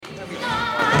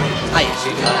Hi,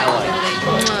 sweetheart. How are you?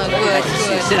 Good.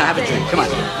 Sit down, have a drink. Come on.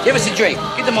 Give us a drink.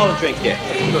 Give them all a drink here.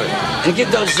 Good. And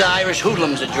give those Irish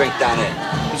hoodlums a drink down there.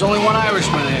 There's only one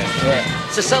Irishman here. Yeah.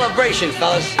 It's a celebration,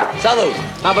 fellas. Salud.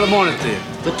 Top of the morning to you.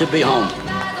 Good to be home.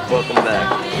 Welcome back.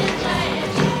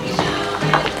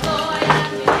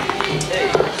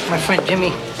 My friend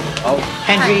Jimmy. Oh.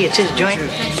 Henry, it's his joint.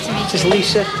 Nice to meet This is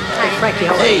Lisa. Hey, Frankie,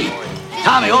 how are you? Hey,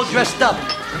 Tommy, all dressed up.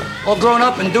 All grown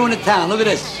up and doing the town. Look at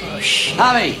this. Shh.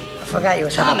 Tommy. I forgot you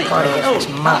was having a party with this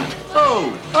month.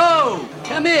 Oh,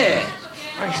 come here.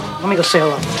 Christ, let me go say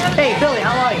hello. Hey, Billy,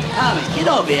 how are you? Tommy, get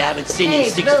over here. I haven't seen you in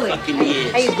 6 Billy. fucking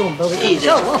years. How you doing, Billy?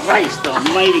 Jesus Christ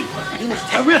almighty. You look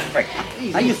terrific.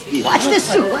 How you feel? Watch this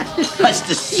suit. Watch this suit. Watch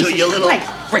the suit, you little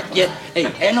frick. Hey,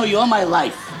 I know you all my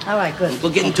life. All right, good.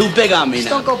 You're getting too big on me Just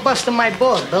now. don't go busting my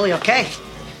balls, Billy, okay?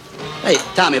 Hey,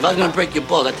 Tommy, if I was going to break your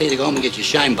balls, I'd tell you to go home and get your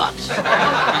shine box.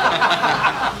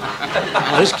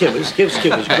 Oh, this kid was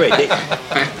great.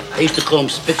 They used to call him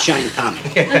Spit Shine Tommy.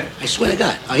 I swear to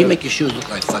God. Oh, he'd make your shoes look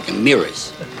like fucking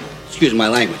mirrors. Excuse my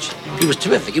language. He was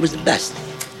terrific. He was the best.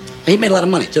 And he made a lot of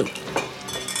money, too.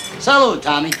 Salud,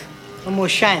 Tommy. No more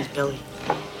shines, Billy.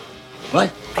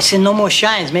 What? I said no more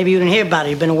shines. Maybe you didn't hear about it.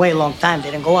 You've been away a long time.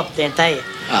 They didn't go up there and tell you.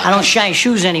 I don't shine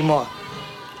shoes anymore.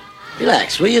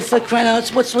 Relax, will you, for crying out?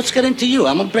 What's got into you?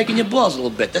 I'm breaking your balls a little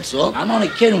bit, that's all. I'm only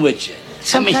kidding with you.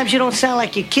 Sometimes you don't sound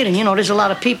like you're kidding. You know, there's a lot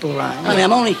of people around. I mean,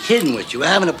 I'm only kidding with you. We're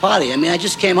having a party. I mean, I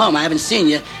just came home. I haven't seen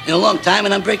you in a long time,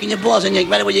 and I'm breaking your balls, and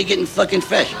right away you're getting fucking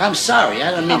fresh. I'm sorry. I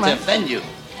don't mean to offend you.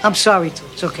 I'm sorry, too.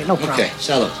 It's okay. No problem. Okay,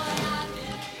 salud.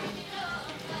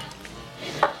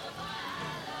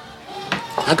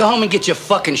 Now go home and get your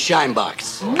fucking shine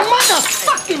box.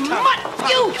 Motherfucking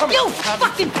you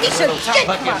fucking piece of shit!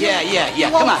 Yeah.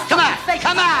 Come on.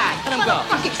 Let him go.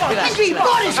 Henry, you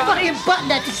brought his fucking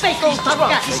button at the fake old tough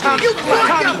guy. You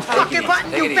brought your fucking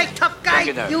button, you fake tough guy.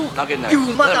 You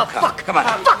motherfucker. Come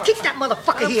on. Fuck, keep that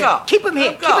motherfucker here. Keep him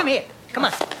here. Come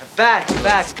on. Back.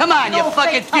 Come on, you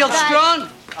fucking feel strong?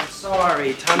 I'm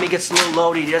sorry. Tommy gets a little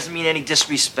loaded. He doesn't mean any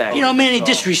disrespect. You don't mean any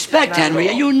disrespect, Henry.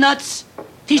 Are you nuts?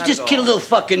 He's just kid a little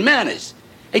fucking manners.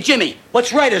 Hey, Jimmy,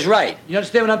 what's right is right. You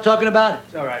understand what I'm talking about?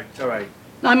 It's all right.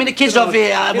 No, I mean, the kid's over here.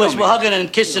 We're hugging and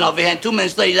kissing over here, and 2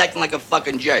 minutes later, he's acting like a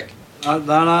fucking jerk.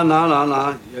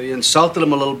 No. You insulted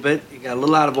him a little bit. You got a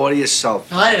little out of order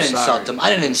yourself. No, I didn't insult him.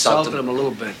 Insulted him a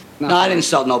little bit. No, I didn't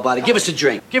insult nobody. Give us a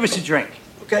drink.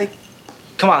 Okay.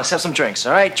 Come on, let's have some drinks,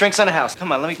 all right? Drinks on the house.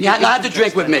 Come on, let me... Yeah, have the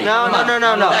drink with me. No.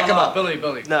 Back him up.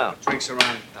 Billy. No. Drinks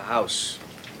around the house.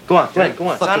 Go on. It's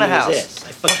on the house. Ass.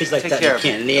 I fuck kids like Take that care in of the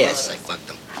can in the ass. I fucked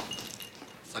them.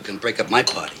 Fucking break up my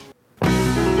party.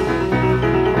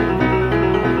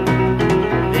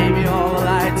 Baby, all the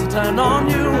lights are turned on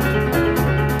you.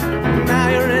 Now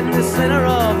you're in the center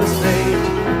of the stage.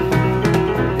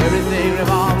 Everything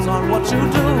revolves on what you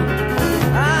do.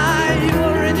 You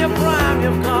are in your prime,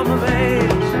 you've come of age.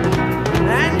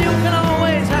 And you can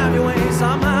always have your way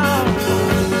somehow.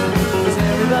 'Cause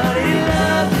everybody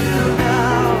loves you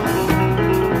now.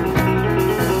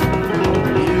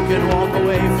 You can walk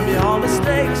away from your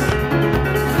mistakes.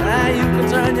 You can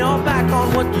turn your back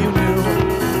on what you knew.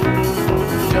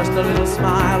 Just a little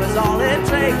smile is all it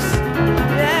takes.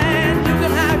 Yeah, and you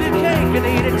can have your cake and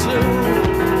eat it too.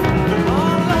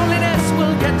 Oh, loneliness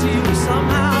will get to you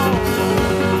somehow.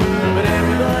 But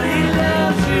everybody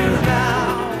loves you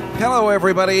now. Hello,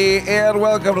 everybody, and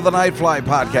welcome to the Nightfly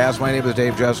Podcast. My name is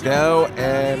Dave Jusko,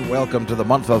 and welcome to the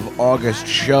month of August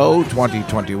show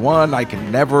 2021. I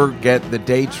can never get the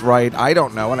dates right. I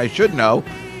don't know, and I should know,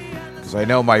 because I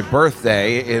know my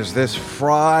birthday is this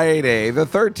Friday, the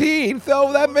 13th.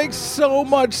 Oh, that makes so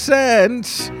much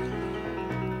sense.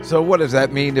 So what does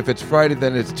that mean? If it's Friday,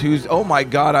 then it's Tuesday. Oh, my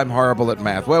God, I'm horrible at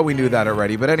math. Well, we knew that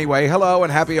already. But anyway, hello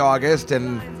and happy August,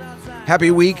 and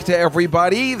happy week to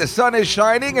everybody. The sun is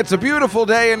shining. It's a beautiful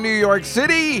day in New York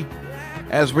City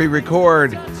as we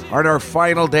record on our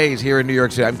final days here in New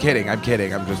York City. I'm kidding. I'm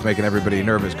just making everybody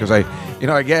nervous because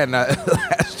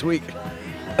last week...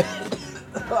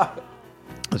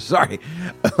 Sorry.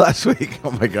 Last week...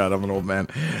 Oh, my God, I'm an old man.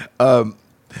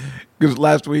 Because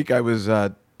last week I was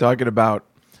talking about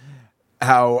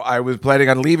how I was planning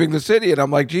on leaving the city, and I'm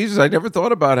like, Jesus, I never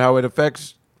thought about how it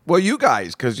affects... Well, you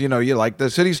guys, because, you like the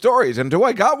city stories. And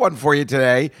I got one for you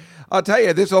today. I'll tell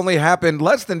you, this only happened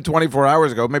less than 24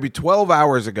 hours ago, maybe 12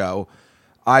 hours ago.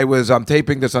 I'm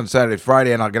taping this on Saturday,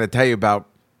 Friday, and I'm going to tell you about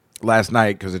last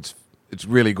night because it's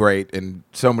really great in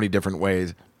so many different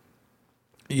ways.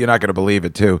 You're not going to believe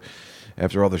it, too,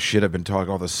 after all the shit I've been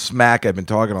talking, all the smack I've been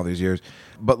talking all these years.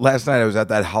 But last night I was at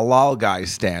that Halal guy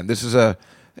stand. This is a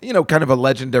kind of a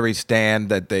legendary stand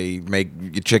that they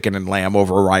make chicken and lamb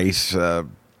over rice,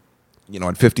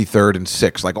 on 53rd and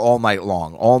 6th, like all night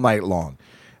long.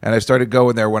 And I started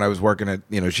going there when I was working at,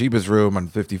 Sheba's room on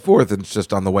 54th, and it's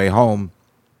just on the way home.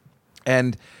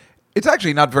 And it's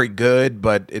actually not very good,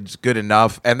 but it's good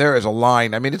enough. And there is a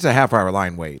line. I mean, it's a half-hour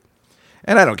line wait.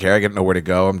 And I don't care. I get nowhere to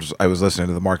go. I was listening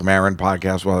to the Mark Maron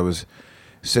podcast while I was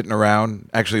sitting around.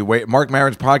 Actually, Mark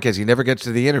Maron's podcast, he never gets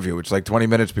to the interview. It's like 20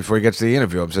 minutes before he gets to the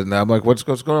interview. I'm sitting there. I'm like, what's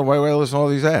going on? Why do I listen to all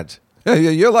these ads?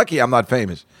 You're lucky I'm not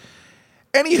famous.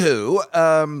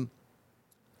 Anywho,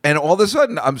 and all of a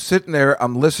sudden, I'm sitting there,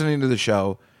 I'm listening to the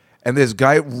show, and this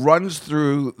guy runs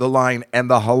through the line, and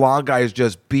the Halal guys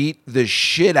just beat the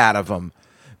shit out of him.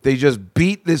 They just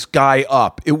beat this guy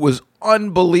up. It was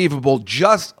unbelievable,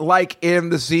 just like in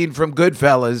the scene from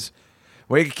Goodfellas,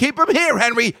 where you keep him here,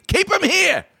 Henry, keep him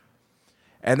here.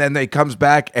 And then they comes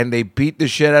back, and they beat the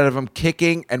shit out of him,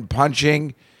 kicking and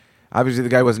punching. Obviously, the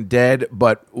guy wasn't dead,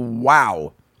 but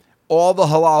wow. All the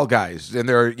Halal guys in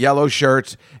their yellow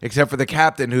shirts, except for the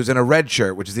captain who's in a red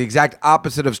shirt, which is the exact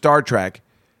opposite of Star Trek.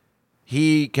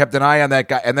 He kept an eye on that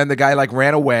guy, and then the guy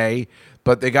ran away,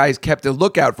 but the guys kept a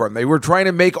lookout for him. They were trying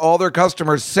to make all their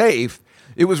customers safe.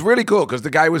 It was really cool because the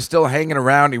guy was still hanging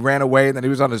around. He ran away, and then he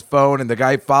was on his phone, and the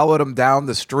guy followed him down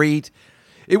the street.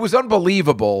 It was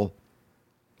unbelievable,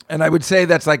 and I would say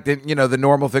that's like the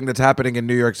normal thing that's happening in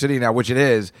New York City now, which it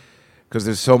is, because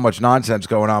there's so much nonsense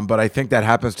going on, but I think that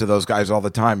happens to those guys all the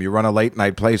time. You run a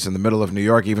late-night place in the middle of New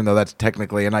York, even though that's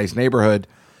technically a nice neighborhood,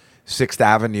 6th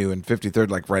Avenue and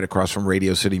 53rd, right across from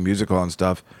Radio City Music Hall and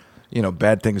stuff.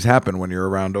 Bad things happen when you're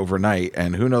around overnight,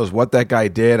 and who knows what that guy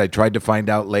did. I tried to find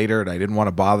out later, and I didn't want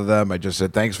to bother them. I just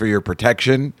said, thanks for your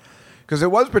protection, because it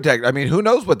was protected. I mean, who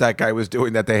knows what that guy was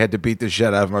doing that they had to beat the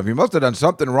shit out of him. He must have done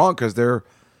something wrong, because they're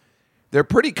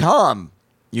pretty calm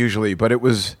usually, but it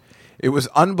was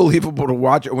unbelievable to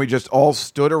watch, and we just all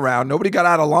stood around. Nobody got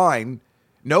out of line,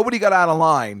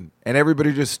 and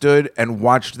everybody just stood and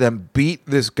watched them beat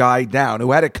this guy down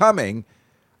who had it coming.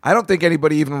 I don't think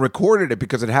anybody even recorded it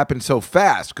because it happened so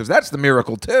fast, because that's the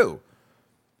miracle, too.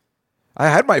 I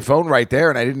had my phone right there,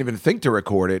 and I didn't even think to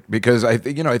record it because I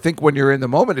think when you're in the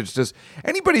moment, it's just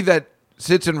anybody that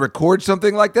sits and records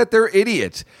something like that, they're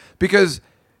idiots because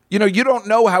you don't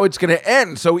know how it's going to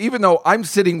end. So even though I'm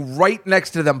sitting right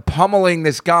next to them pummeling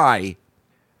this guy,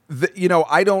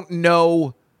 I don't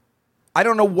know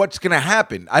what's going to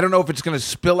happen. I don't know if it's going to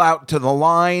spill out to the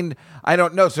line. I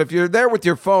don't know. So if you're there with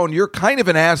your phone, you're kind of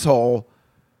an asshole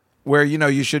where,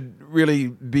 you should really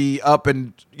be up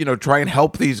and, try and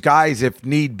help these guys if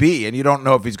need be. And you don't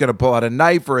know if he's going to pull out a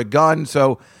knife or a gun.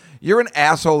 So you're an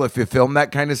asshole if you film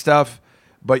that kind of stuff.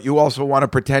 But you also want to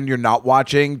pretend you're not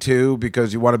watching, too,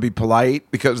 because you want to be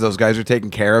polite, because those guys are taking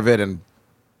care of it. And,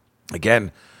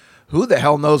 again, who the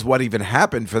hell knows what even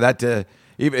happened for that to...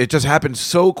 It just happened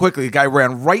so quickly. The guy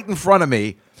ran right in front of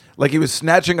me like he was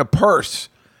snatching a purse.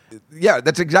 Yeah,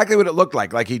 that's exactly what it looked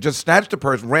like. Like he just snatched a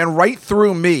purse, ran right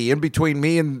through me, in between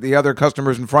me and the other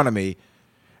customers in front of me.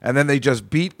 And then they just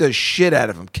beat the shit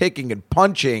out of him, kicking and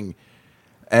punching.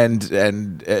 And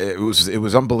it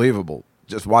was unbelievable.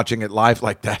 Just watching it live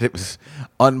like that, it was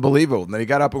unbelievable. And then he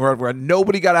got up and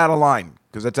nobody got out of line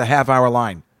because it's a half-hour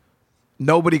line.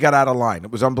 Nobody got out of line.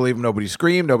 It was unbelievable. Nobody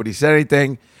screamed. Nobody said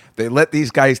anything. They let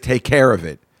these guys take care of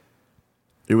it.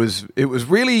 It was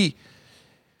really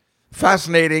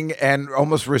fascinating and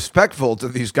almost respectful to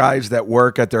these guys that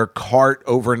work at their cart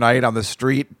overnight on the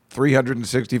street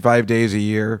 365 days a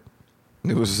year.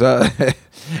 It was, and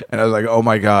I was like, oh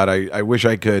my God, I wish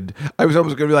I could. I was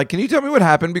almost going to be like, can you tell me what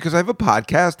happened? Because I have a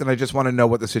podcast and I just want to know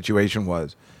what the situation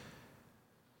was.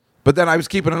 But then I was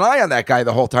keeping an eye on that guy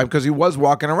the whole time because he was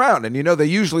walking around. And, they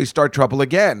usually start trouble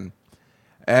again.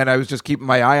 And I was just keeping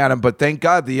my eye on him. But thank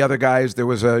God the other guys, there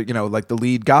was like the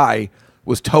lead guy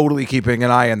was totally keeping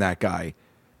an eye on that guy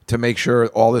to make sure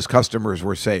all his customers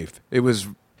were safe. It was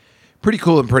pretty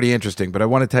cool and pretty interesting. But I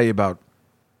want to tell you about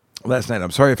last night.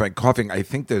 I'm sorry if I'm coughing. I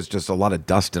think there's just a lot of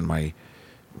dust in my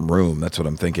room. That's what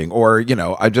I'm thinking. Or,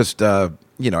 I just, I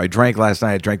drank last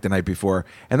night. I drank the night before.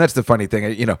 And that's the funny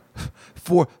thing.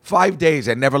 For 5 days,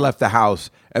 I never left the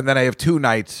house. And then I have 2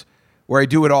 nights where I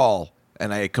do it all.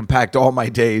 And I compact all my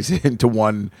days into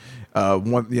one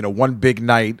big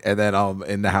night. And then I'm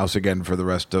in the house again for the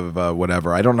rest of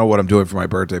whatever. I don't know what I'm doing for my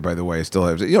birthday, by the way. I still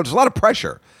have, there's a lot of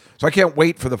pressure. So I can't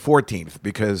wait for the 14th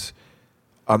because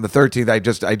on the 13th, I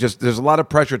just there's a lot of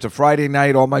pressure. It's a Friday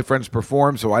night. All my friends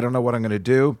perform, so I don't know what I'm going to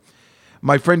do.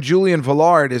 My friend Julian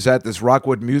Villard is at this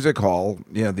Rockwood Music Hall,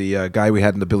 the guy we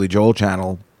had in the Billy Joel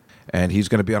channel, and he's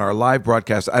going to be on our live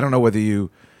broadcast. I don't know whether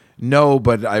you know,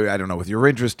 but I don't know if you're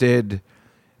interested.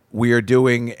 we are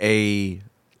doing a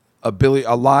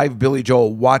live Billy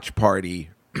Joel watch party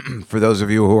for those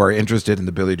of you who are interested in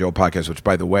the Billy Joel podcast, which,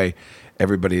 by the way,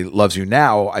 Everybody Loves You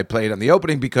Now, I played on the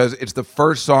opening because it's the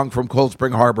first song from Cold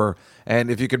Spring Harbor.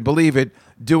 And if you can believe it,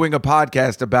 doing a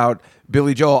podcast about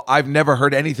Billy Joel, I've never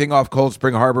heard anything off Cold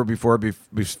Spring Harbor before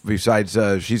besides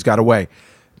She's Got Away.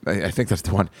 I think that's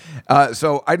the one.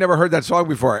 So I never heard that song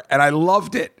before, and I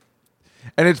loved it.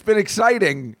 And it's been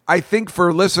exciting, I think,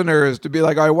 for listeners to be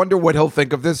like, I wonder what he'll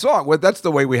think of this song. Well, that's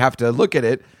the way we have to look at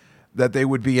it, that they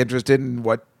would be interested in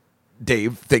what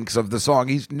Dave thinks of the song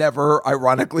he's never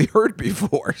ironically heard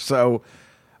before. So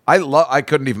I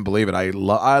couldn't even believe it. I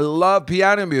love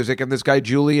piano music, and this guy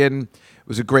Julian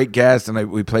was a great guest,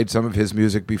 and we played some of his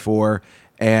music before,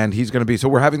 and he's going to be, so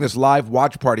we're having this live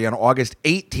watch party on August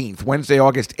 18th, Wednesday,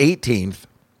 August 18th.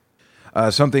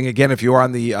 Something, again, if you are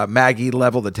on the Maggie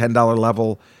level, the $10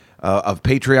 level of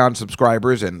Patreon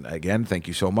subscribers, and again, thank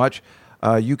you so much,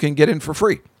 you can get in for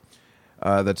free.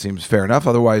 That seems fair enough.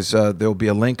 Otherwise, there'll be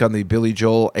a link on the Billy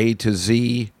Joel A to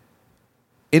Z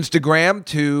Instagram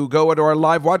to go into our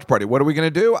live watch party. What are we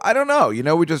going to do? I don't know. You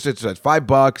know, it's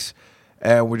 $5,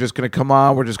 and we're just going to come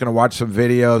on. We're just going to watch some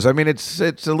videos. I mean, it's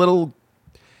a little,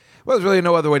 well, there's really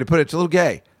no other way to put it. It's a little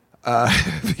gay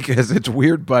because it's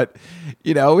weird, but,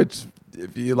 you know, it's,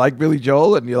 if you like Billy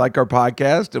Joel and you like our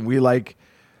podcast and we like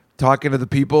talking to the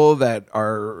people that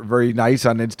are very nice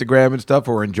on Instagram and stuff,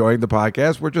 or enjoying the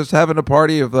podcast, we're just having a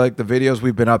party of like the videos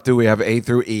we've been up to. We have A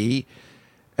through E,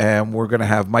 and we're going to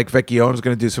have Mike Vecchione's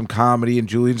going to do some comedy, and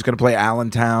Julian's going to play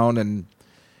Allentown, and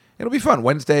it'll be fun.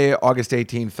 Wednesday, August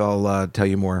 18th, I'll tell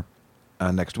you more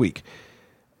next week.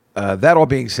 That all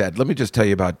being said, let me just tell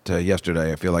you about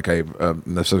yesterday. I feel like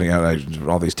there's something out,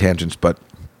 all these tangents, but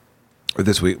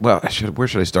this week, well, where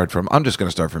should I start from? I'm just going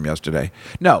to start from yesterday.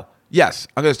 Yes,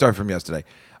 I'm going to start from yesterday.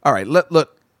 All right,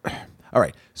 look. All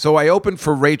right, so I opened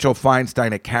for Rachel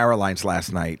Feinstein at Caroline's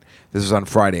last night. This is on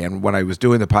Friday, and when I was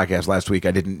doing the podcast last week,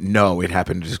 I didn't know it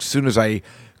happened. As soon as I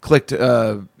clicked,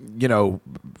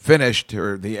 finished,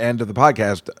 or the end of the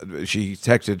podcast, she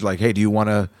texted like, hey, do you want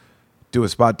to do a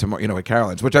spot tomorrow, at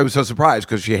Caroline's, which I was so surprised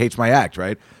because she hates my act,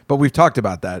 right? But we've talked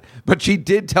about that. But she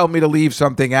did tell me to leave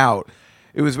something out.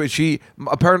 It was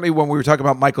apparently when we were talking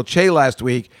about Michael Che last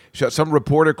week, some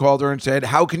reporter called her and said,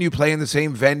 how can you play in the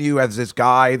same venue as this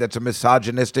guy that's a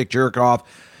misogynistic jerk off?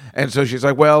 And so she's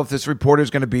like, well, if this reporter's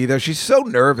going to be there, she's so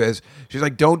nervous. She's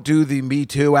like, don't do the Me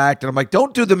Too act. And I'm like,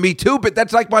 don't do the Me Too bit.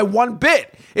 That's like my one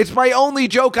bit. It's my only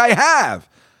joke I have.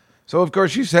 So, of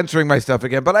course, she's censoring my stuff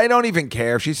again, but I don't even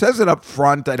care. If she says it up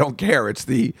front, I don't care. It's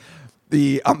the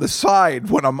on the side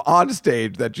when I'm on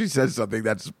stage that she says something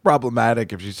that's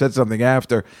problematic. If she said something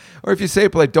after, or if you say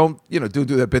it like, don't do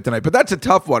that bit tonight. But that's a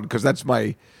tough one because that's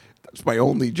my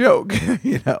only joke,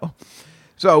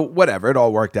 So whatever, it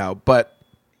all worked out. But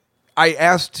I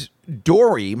asked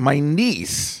Dory, my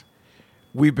niece,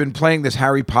 we've been playing this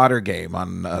Harry Potter game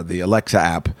on the Alexa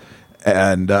app.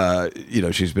 And,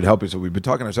 she's been helping. So we've been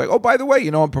talking. I was like, oh, by the way,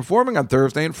 I'm performing on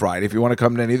Thursday and Friday. If you want to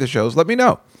come to any of the shows, let me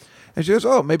know. And she goes,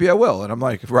 oh, maybe I will. And I'm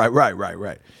like,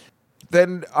 right.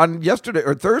 Then on yesterday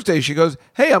or Thursday, she goes,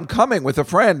 hey, I'm coming with a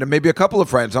friend and maybe a couple of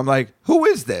friends. I'm like, who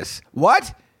is this?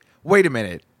 What? Wait a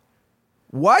minute.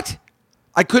 What?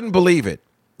 I couldn't believe it,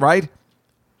 right?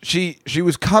 She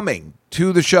was coming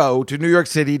to the show, to New York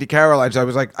City, to Caroline's. I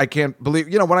was like, I can't believe,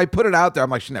 when I put it out there, I'm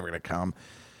like, she's never going to come.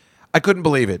 I couldn't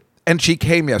believe it. And she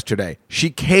came yesterday. She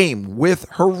came with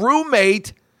her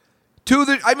roommate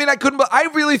I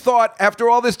really thought after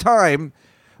all this time,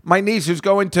 my niece who's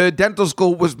going to dental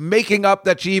school was making up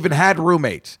that she even had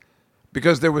roommates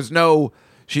because there was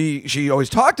she always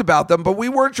talked about them, but we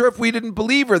weren't sure if we didn't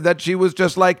believe her that she was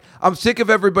just like, I'm sick of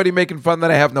everybody making fun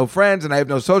that I have no friends and I have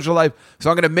no social life. So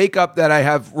I'm going to make up that I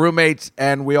have roommates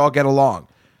and we all get along.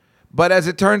 But as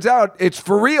it turns out, it's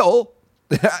for real.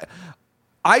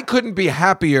 I couldn't be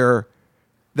happier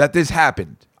that this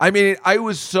happened. I mean, I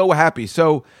was so happy.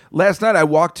 So last night I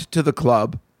walked to the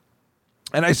club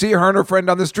and I see her and her friend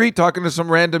on the street talking to some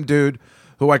random dude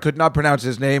who I could not pronounce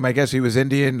his name. I guess he was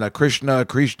Indian, Krishna.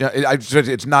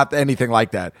 It's not anything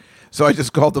like that. So I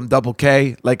just called him Double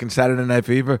K, like in Saturday Night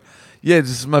Fever. Yeah,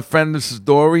 this is my friend. This is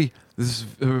Dory. This is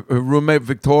her roommate,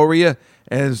 Victoria,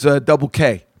 and it's Double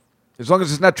K. As long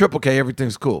as it's not Triple K,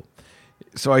 everything's cool.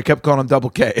 So I kept calling him Double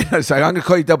K. I was like, I'm going to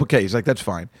call you Double K. He's like, that's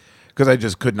fine. Because I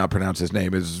just could not pronounce his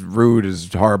name. As rude,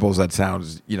 as horrible as that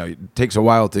sounds, it takes a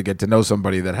while to get to know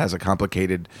somebody that has a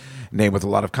complicated name with a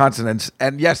lot of consonants.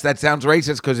 And yes, that sounds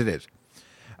racist because it is.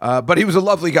 But he was a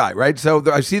lovely guy, right? So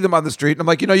I see them on the street, and I'm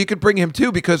like, you could bring him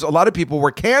too, because a lot of people were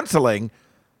canceling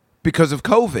because of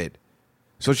COVID.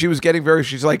 So she was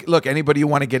she's like, look, anybody you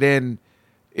want to get in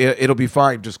it'll be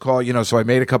fine. Just call, So I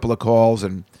made a couple of calls,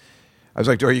 and I was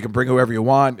like, Dory, you can bring whoever you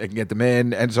want. I can get them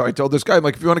in. And so I told this guy, I'm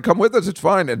like, if you want to come with us, it's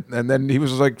fine. And then he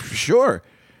was like, sure.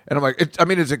 And I'm like,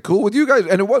 is it cool with you guys?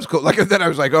 And it was cool. Like, and then I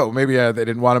was like, oh, maybe they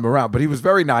didn't want him around. But he was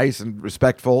very nice and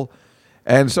respectful.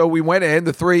 And so we went in,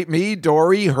 the three, me,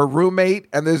 Dory, her roommate,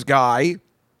 and this guy.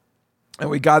 And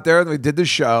we got there and we did the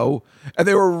show. And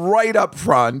they were right up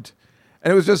front.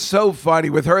 And it was just so funny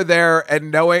with her there and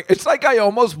knowing. It's like I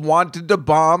almost wanted to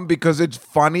bomb because it's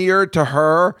funnier to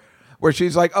her, where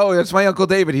she's like, oh, that's my Uncle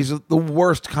David. He's the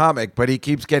worst comic, but he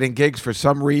keeps getting gigs for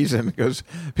some reason because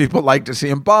people like to see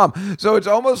him bomb. So it's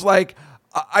almost like,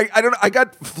 I don't know, I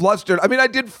got flustered. I mean, I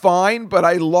did fine, but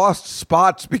I lost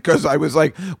spots because I was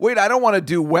like, wait, I don't want to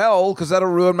do well because that'll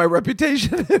ruin my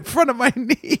reputation in front of my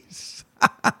niece.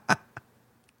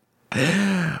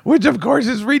 Which, of course,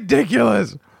 is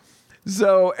ridiculous.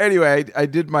 So anyway, I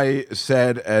did my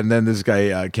set, and then this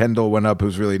guy, Kendall, went up,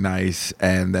 who's really nice,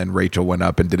 and then Rachel went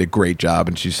up and did a great job,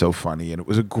 and she's so funny, and it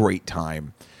was a great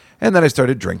time. And then I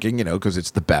started drinking, because it's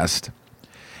the best.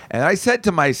 And I said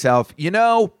to myself,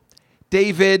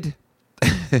 David,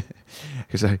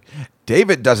 because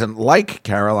David doesn't like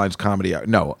Caroline's comedy.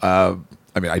 No,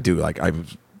 I do. I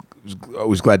was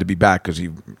always glad to be back because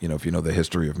if you know the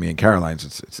history of me and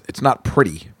Caroline's, it's not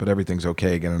pretty, but everything's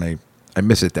okay again, and I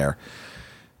miss it there.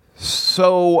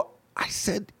 So I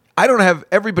said,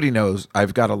 everybody knows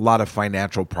I've got a lot of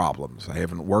financial problems. I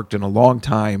haven't worked in a long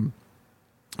time.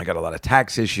 I got a lot of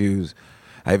tax issues.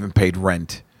 I haven't paid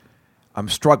rent. I'm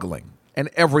struggling, and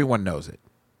everyone knows it.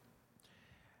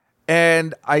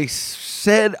 And I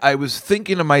said, I was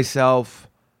thinking to myself,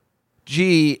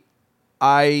 gee,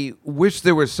 I wish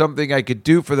there was something I could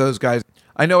do for those guys.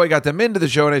 I know I got them into the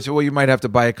show, and I said, well, you might have to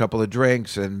buy a couple of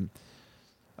drinks, and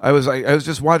I was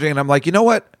just watching, and I'm like, you know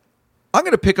what? I'm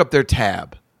going to pick up their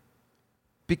tab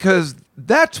because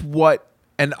that's what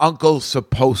an uncle's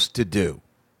supposed to do.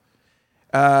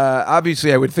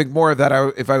 Obviously, I would think more of that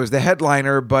if I was the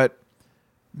headliner, but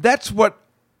that's what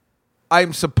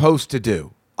I'm supposed to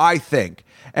do, I think.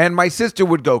 And my sister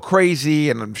would go crazy,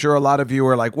 and I'm sure a lot of you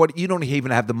are like, what? You don't even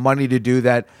have the money to do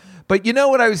that. But you know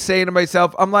what I was saying to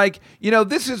myself? I'm like,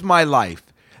 this is my life.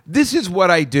 This is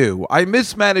what I do. I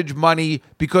mismanage money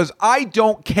because I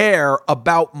don't care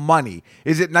about money.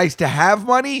 Is it nice to have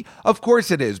money? Of course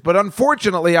it is. But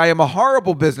unfortunately, I am a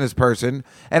horrible business person,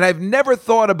 and I've never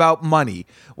thought about money.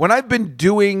 When I've been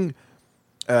doing,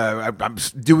 I'm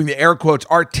doing the air quotes,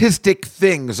 artistic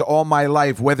things all my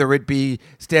life, whether it be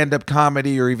stand-up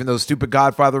comedy or even those stupid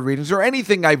Godfather readings or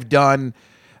anything I've done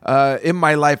in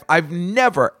my life, I've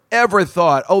never, ever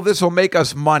thought, oh, this will make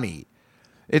us money.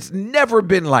 It's never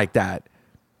been like that.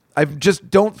 I just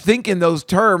don't think in those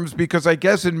terms because I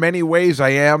guess in many ways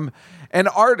I am an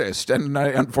artist and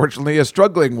unfortunately a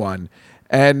struggling one.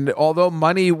 And although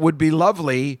money would be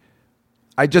lovely,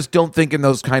 I just don't think in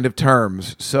those kind of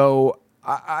terms. So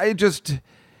I just,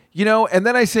 and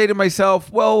then I say to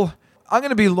myself, well, I'm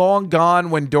going to be long gone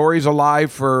when Dory's alive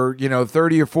for,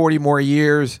 30 or 40 more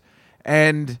years.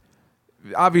 And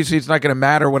obviously it's not going to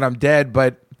matter when I'm dead,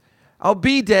 but I'll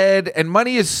be dead, and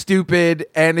money is stupid,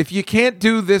 and if you can't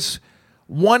do this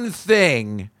one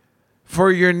thing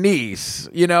for your niece,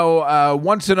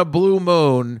 once in a blue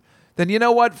moon, then you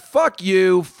know what? Fuck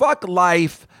you, fuck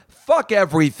life, fuck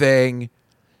everything.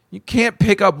 You can't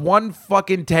pick up one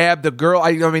fucking tab. The girl,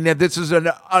 I mean, this is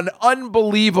an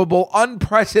unbelievable,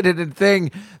 unprecedented thing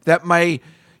that my,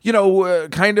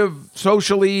 kind of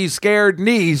socially scared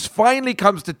niece finally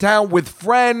comes to town with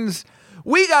friends.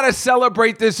 We got to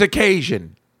celebrate this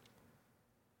occasion.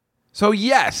 So,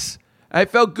 yes, I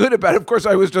felt good about it. Of course,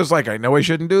 I was just like, I know I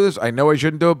shouldn't do this. I know I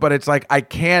shouldn't do it. But it's like, I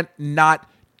can't not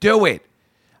do it.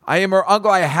 I am her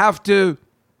uncle.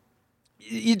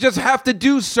 You just have to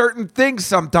do certain things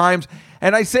sometimes.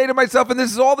 And I say to myself, and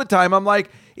this is all the time, I'm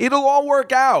like, it'll all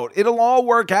work out. It'll all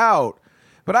work out.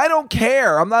 But I don't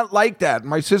care. I'm not like that.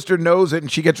 My sister knows it,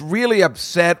 and she gets really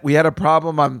upset. We had a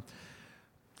problem on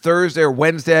Thursday or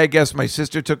Wednesday, I guess. My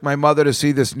sister took my mother to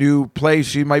see this new place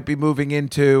she might be moving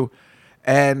into,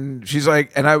 and she's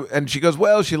like, and she goes,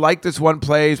 well, she liked this one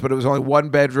place, but it was only one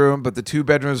bedroom, but the 2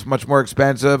 bedrooms much more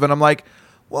expensive. And I'm like,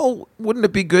 well, wouldn't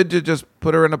it be good to just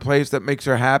put her in a place that makes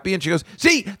her happy? And she goes,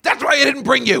 see, that's why I didn't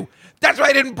bring you. That's why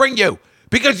I didn't bring you,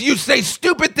 because you say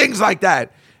stupid things like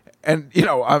that. And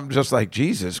I'm just like,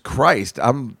 Jesus Christ,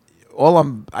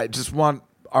 I just want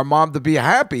our mom to be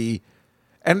happy.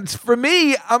 And for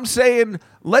me, I'm saying,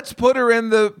 let's put her in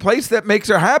the place that makes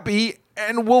her happy,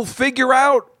 and we'll figure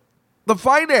out the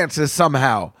finances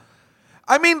somehow.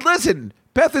 I mean, listen,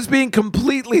 Beth is being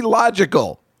completely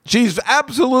logical. She's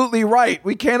absolutely right.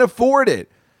 We can't afford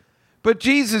it. But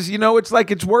Jesus, it's like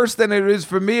it's worse than it is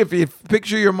for me. If you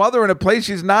picture your mother in a place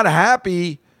she's not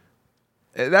happy,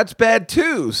 that's bad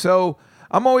too. So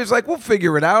I'm always like, we'll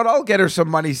figure it out. I'll get her some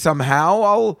money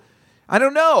somehow. I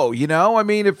don't know, I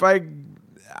mean, if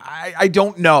I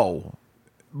don't know.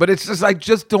 But it's just, I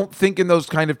just don't think in those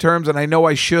kind of terms, and I know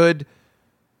I should.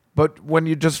 But when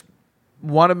you just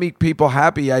want to make people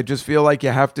happy, I just feel like you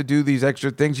have to do these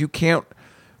extra things. You can't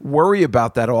worry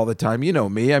about that all the time. You know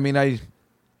me. I mean, I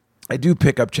do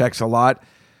pick up checks a lot.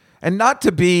 And not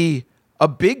to be a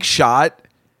big shot,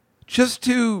 just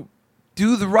to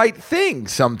do the right thing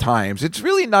sometimes. It's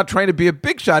really not trying to be a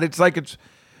big shot. It's like it's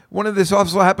one of this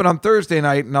also happened on Thursday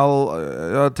night, and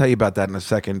I'll tell you about that in a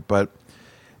second. But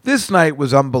this night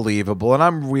was unbelievable, and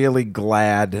I'm really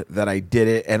glad that I did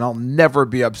it, and I'll never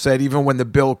be upset, even when the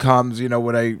bill comes,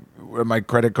 when my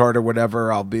credit card or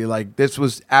whatever, I'll be like, this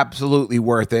was absolutely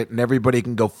worth it, and everybody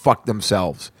can go fuck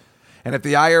themselves. And if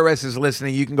the IRS is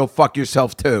listening, you can go fuck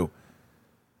yourself too.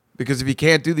 Because if you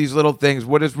can't do these little things,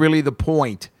 what is really the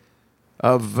point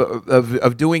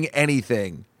of doing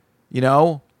anything?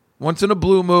 Once in a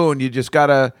blue moon, you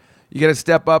gotta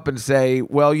step up and say,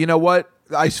 well, you know what?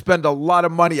 I spend a lot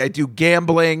of money. I do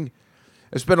gambling.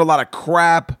 I spend a lot of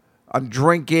crap on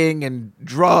drinking and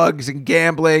drugs and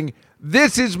gambling.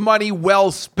 This is money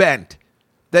well spent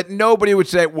that nobody would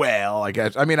say, well, I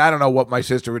guess. I mean, I don't know what my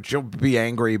sister would. She'll be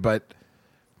angry, but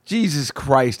Jesus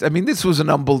Christ. I mean, this was an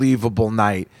unbelievable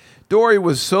night. Dory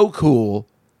was so cool.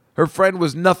 Her friend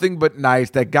was nothing but nice.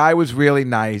 That guy was really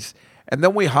nice. And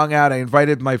then we hung out. I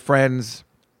invited my friends,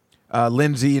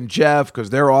 Lindsay and Jeff, because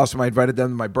they're awesome. I invited them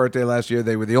to my birthday last year.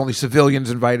 They were the only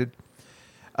civilians invited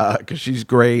because she's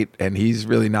great and he's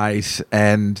really nice.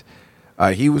 And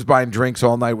he was buying drinks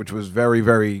all night, which was very,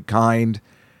 very kind.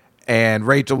 And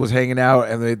Rachel was hanging out,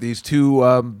 and these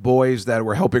two boys that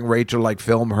were helping Rachel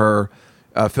film her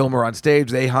on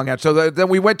stage, they hung out. So then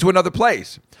we went to another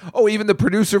place. Oh, even the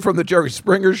producer from the Jerry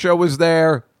Springer show was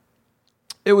there.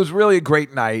 It was really a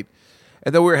great night.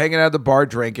 And then we were hanging out at the bar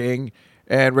drinking,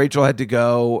 and Rachel had to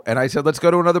go. And I said, let's go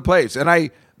to another place. And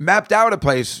I mapped out a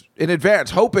place in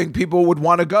advance, hoping people would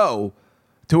want to go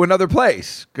to another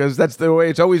place, because that's the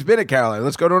way it's always been at Carolina.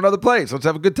 Let's go to another place. Let's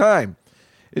have a good time.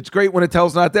 It's great when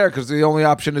Attell's not there, because the only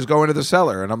option is going to the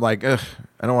cellar. And I'm like, ugh,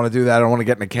 I don't want to do that. I don't want to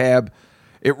get in a cab.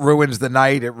 It ruins the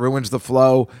night. It ruins the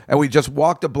flow. And we just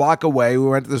walked a block away. We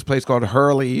went to this place called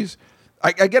Hurley's.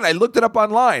 I looked it up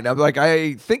online. I'm like,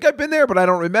 I think I've been there, but I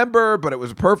don't remember. But it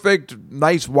was perfect,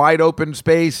 nice, wide open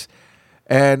space.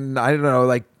 And I don't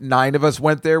know, 9 of us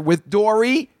went there with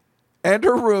Dory and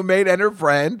her roommate and her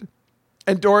friend.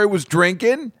 And Dory was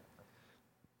drinking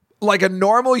like a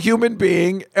normal human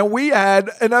being. And we had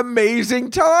an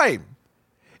amazing time.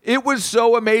 It was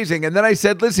so amazing. And then I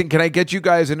said, listen, can I get you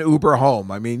guys an Uber home?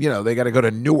 I mean, they got to go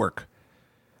to Newark.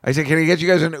 I said, can I get you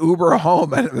guys an Uber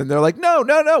home? And they're like, no,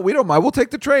 we don't mind. We'll take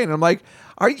the train. And I'm like,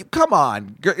 come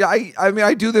on. I mean,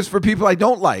 I do this for people I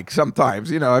don't like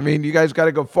sometimes. I mean, you guys got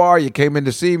to go far. You came in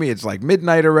to see me. It's like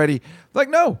midnight already. Like,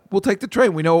 no, we'll take the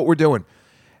train. We know what we're doing.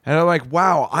 And I'm like,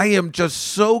 wow, I am just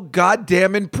so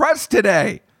goddamn impressed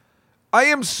today. I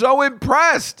am so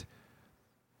impressed.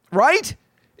 Right?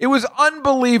 It was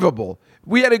unbelievable.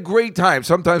 We had a great time.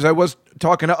 Sometimes I was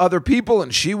talking to other people,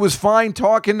 and she was fine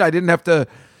talking. I didn't have to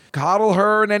coddle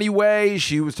her in any way.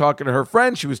 She was talking to her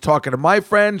friends. She was talking to my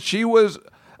friends. She was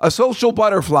a social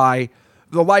butterfly,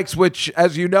 the likes which,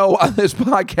 as you know, on this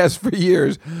podcast for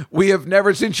years, we have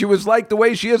never seen. She was like the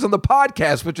way she is on the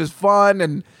podcast, which is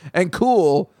fun and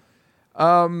cool,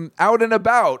 out and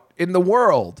about in the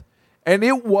world. And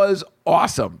it was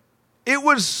awesome. It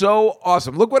was so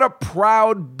awesome. Look what a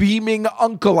proud, beaming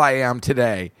uncle I am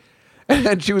today.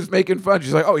 And she was making fun.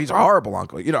 She's like, oh, he's a horrible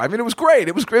uncle. I mean, it was great.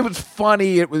 It was great. It was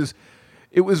funny. It was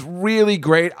really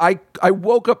great. I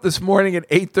woke up this morning at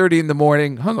 8:30 in the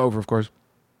morning, hungover, of course.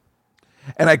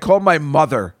 And I called my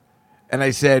mother. And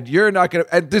I said, you're not going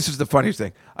to, and this is the funniest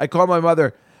thing. I called my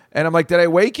mother, and I'm like, did I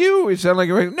wake you? You sound like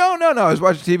you're awake. No, I was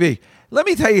watching TV. Let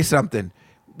me tell you something.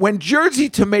 When Jersey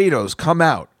tomatoes come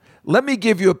out, let me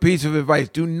give you a piece of advice.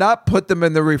 Do not put them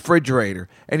in the refrigerator.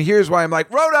 And here's why. I'm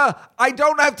like, Rhoda, I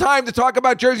don't have time to talk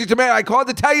about Jersey tomato. I called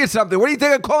to tell you something. What do you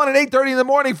think I'm calling at 8:30 in the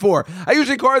morning for? I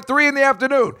usually call at 3 in the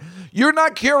afternoon. You're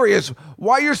not curious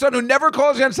why your son, who never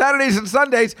calls you on Saturdays and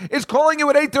Sundays, is calling you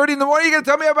at 8:30 in the morning. You're going to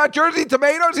tell me about Jersey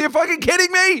tomatoes? Are you fucking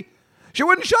kidding me? She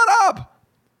wouldn't shut up.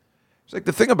 It's like,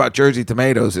 the thing about Jersey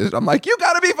tomatoes is, I'm like, you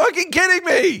got to be fucking kidding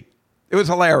me. It was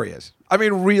hilarious. I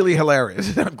mean, really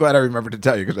hilarious. I'm glad I remembered to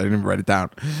tell you, because I didn't even write it down.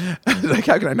 I was like,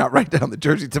 how can I not write down the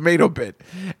Jersey tomato bit?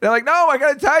 And they're like, no, I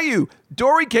got to tell you,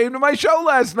 Dory came to my show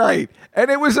last night,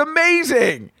 and it was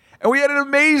amazing. And we had an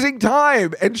amazing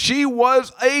time. And she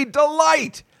was a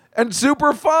delight and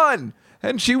super fun.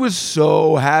 And she was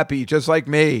so happy, just like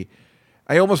me.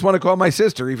 I almost want to call my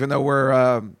sister, even though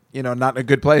we're, not in a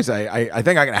good place. I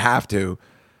think I'm going to have to.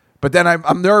 But then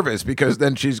I'm nervous because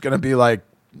then she's going to be like,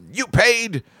 you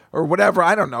paid or whatever.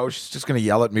 I don't know. She's just going to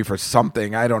yell at me for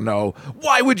something. I don't know.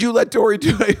 Why would you let Dory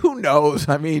do it? Who knows?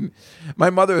 I mean, my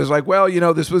mother was like, well,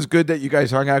 this was good that you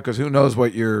guys hung out because who knows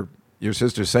what your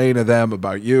sister's saying to them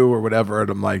about you or whatever. And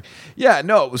I'm like, yeah,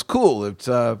 no, it was cool. It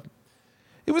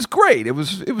was great. It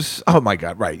was, oh my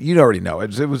God, right. You already know.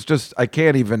 It was just, I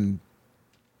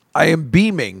am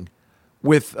beaming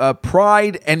with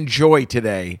pride and joy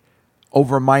today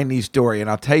over my niece Dory. And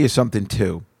I'll tell you something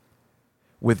too.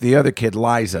 With the other kid,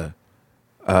 Liza,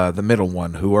 the middle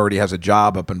one, who already has a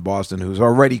job up in Boston, who's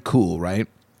already cool, right?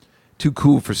 Too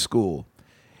cool for school.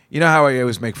 You know how I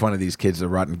always make fun of these kids, the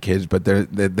rotten kids, but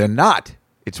they're not.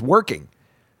 It's working.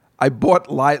 I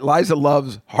bought Liza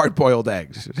loves hard-boiled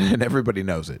eggs, and everybody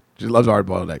knows it. She loves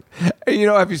hard-boiled eggs. And,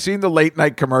 have you seen the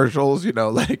late-night commercials?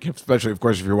 Especially, of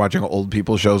course, if you're watching old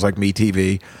people shows like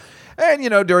MeTV.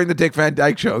 And, during the Dick Van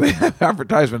Dyke Show, they have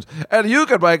advertisements. And you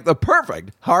can make the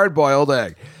perfect hard-boiled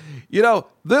egg.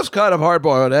 This kind of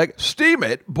hard-boiled egg, steam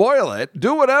it, boil it,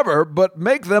 do whatever, but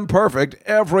make them perfect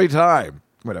every time.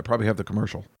 Wait, I probably have the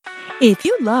commercial. If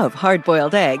you love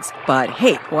hard-boiled eggs but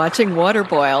hate watching water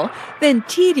boil, then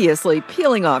tediously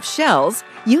peeling off shells,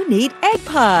 you need Egg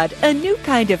Pod, a new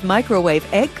kind of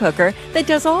microwave egg cooker that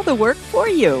does all the work for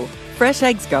you. Fresh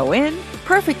eggs go in,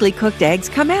 perfectly cooked eggs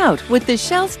come out with the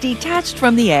shells detached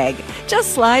from the egg.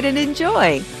 Just slide and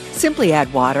enjoy. Simply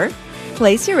add water,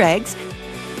 place your eggs,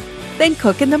 then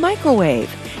cook in the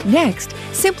microwave. Next,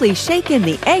 simply shake in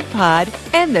the egg pod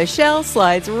and the shell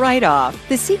slides right off.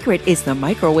 The secret is the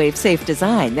microwave-safe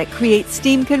design that creates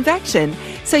steam convection,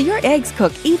 so your eggs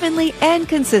cook evenly and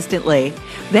consistently.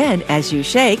 Then, as you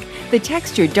shake, the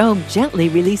textured dome gently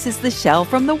releases the shell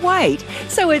from the white,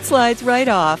 so it slides right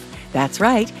off. That's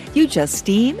right, you just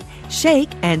steam,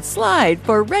 shake, and slide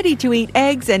for ready-to-eat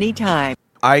eggs anytime.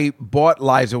 I bought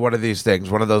Liza one of these things,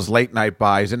 one of those late-night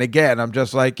buys, and again, I'm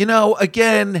just like,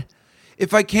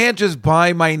 if I can't just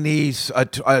buy my niece a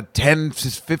 $10,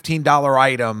 $15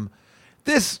 item,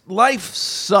 this life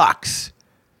sucks.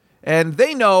 And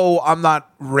they know I'm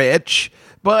not rich,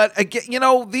 but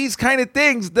again, these kind of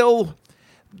things, they'll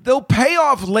pay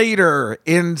off later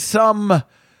in some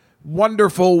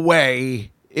wonderful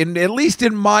way, at least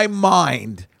in my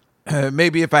mind.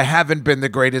 Maybe if I haven't been the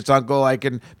greatest uncle, I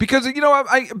can, because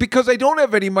I don't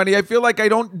have any money, I feel like I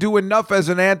don't do enough as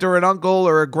an aunt or an uncle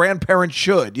or a grandparent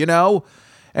should,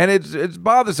 and it's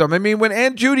bothersome. I mean, when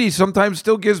Aunt Judy sometimes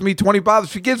still gives me $20,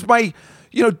 she gives my,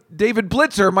 David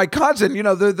Blitzer, my cousin,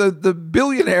 the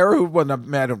billionaire who,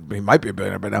 he might be a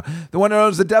billionaire by now, the one who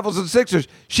owns the Devils and Sixers,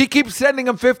 she keeps sending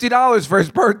him $50 for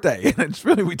his birthday, and it's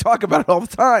really, we talk about it all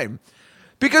the time,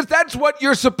 because that's what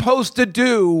you're supposed to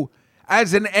do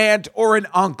as an aunt or an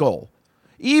uncle,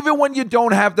 even when you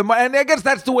don't have the money. And I guess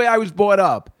that's the way I was brought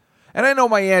up. And I know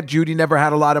my Aunt Judy never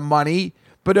had a lot of money,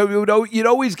 but you'd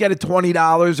always get a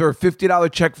 $20 or a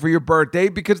 $50 check for your birthday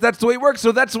because that's the way it works.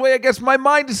 So that's the way I guess my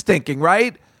mind is thinking,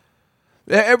 right?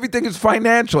 Everything is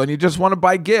financial and you just want to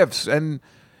buy gifts. And,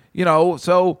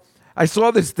 so I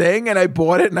saw this thing and I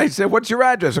bought it and I said, what's your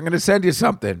address? I'm going to send you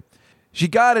something. She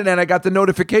got it and I got the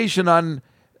notification on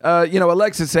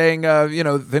Alexa saying,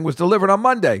 the thing was delivered on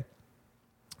Monday.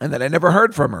 And then I never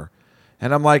heard from her.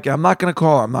 And I'm like, I'm not going to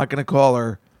call her. I'm not going to call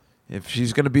her if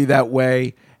she's going to be that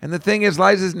way. And the thing is,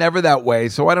 Liza's never that way.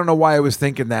 So I don't know why I was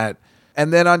thinking that.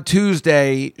 And then on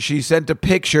Tuesday, she sent a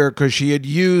picture because she had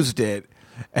used it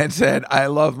and said, I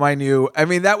love my new. I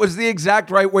mean, that was the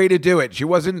exact right way to do it. She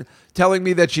wasn't telling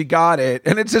me that she got it.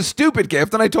 And it's a stupid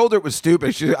gift. And I told her it was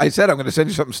stupid. I said, I'm going to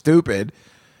send you something stupid.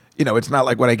 It's not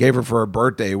like what I gave her for her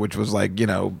birthday, which was like,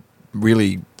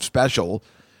 really special.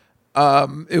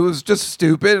 It was just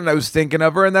stupid, and I was thinking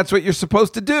of her, and that's what you're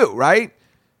supposed to do, right?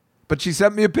 But she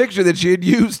sent me a picture that she had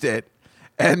used it,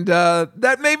 and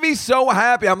that made me so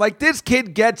happy. I'm like, this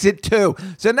kid gets it too.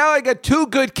 So now I got two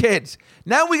good kids.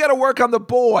 Now we got to work on the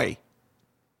boy.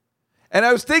 And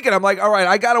I was thinking, I'm like, all right,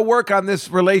 I got to work on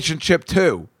this relationship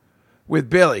too with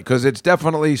Billy, because it's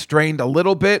definitely strained a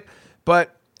little bit,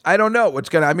 but I don't know what's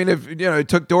going to, if, it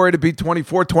took Dory to be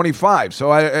 24, 25. So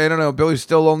I don't know. Billy's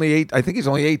still only 8. I think he's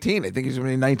only 18. I think he's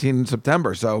only 19 in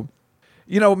September. So,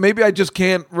 maybe I just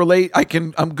can't relate.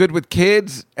 I'm good with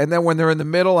kids. And then when they're in the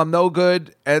middle, I'm no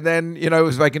good. And then,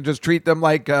 if I can just treat them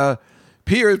like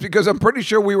peers, because I'm pretty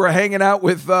sure we were hanging out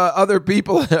with other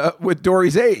people with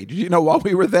Dory's age, while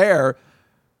we were there.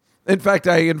 In fact,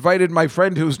 I invited my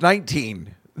friend who's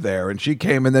 19 there, and she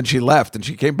came and then she left, and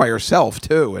she came by herself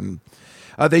too. And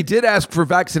they did ask for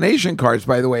vaccination cards,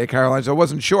 by the way, at Caroline's. I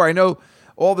wasn't sure. I know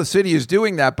all the city is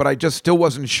doing that, but I just still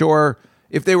wasn't sure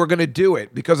if they were going to do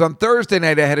it, because on Thursday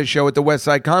night I had a show at the West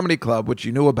Side Comedy Club, which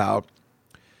you knew about,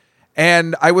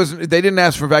 and they didn't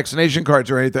ask for vaccination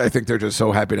cards or anything. I think they're just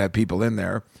so happy to have people in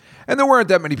there, and there weren't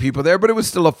that many people there, but it was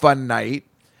still a fun night,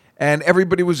 and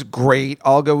everybody was great.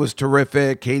 Olga was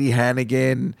terrific, Katie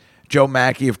Hannigan, Joe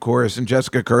Mackey, of course, and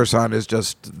Jessica Curson is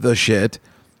just the shit,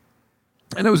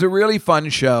 and it was a really fun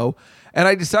show. And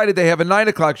I decided they have a 9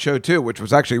 o'clock show too, which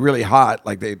was actually really hot.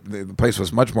 Like the place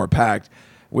was much more packed.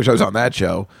 Wish I was on that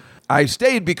show. I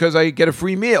stayed because I get a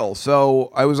free meal.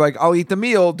 So I was like, I'll eat the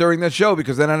meal during the show,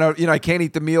 because then I know, I can't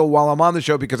eat the meal while I'm on the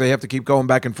show because I have to keep going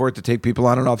back and forth to take people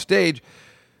on and off stage.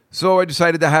 So I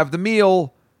decided to have the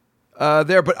meal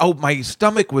there. But, my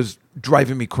stomach was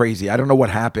driving me crazy. I don't know what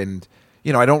happened.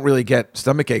 I don't really get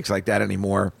stomach aches like that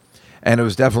anymore. And it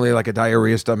was definitely like a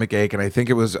diarrhea stomach ache. And I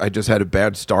think I just had a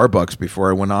bad Starbucks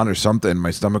before I went on or something. My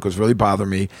stomach was really bothering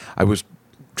me. I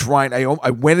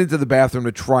went into the bathroom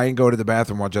to try and go to the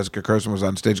bathroom while Jessica Curson was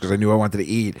on stage because I knew I wanted to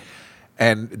eat.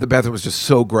 And the bathroom was just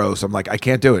so gross. I'm like, I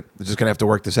can't do it. I'm just going to have to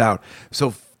work this out. So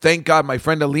thank God my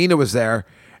friend Alina was there.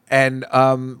 And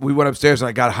we went upstairs and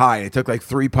I got high. I took like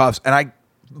 3 puffs. And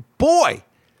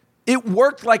it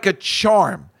worked like a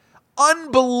charm.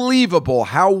 Unbelievable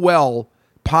how well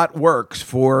pot works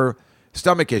for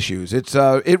stomach issues.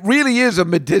 It really is a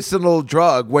medicinal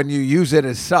drug when you use it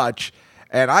as such.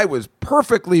 And I was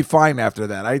perfectly fine after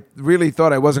that. I really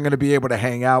thought I wasn't going to be able to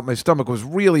hang out. My stomach was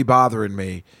really bothering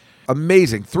me.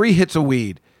 Amazing. 3 hits of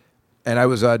weed, and I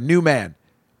was a new man.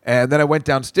 And then I went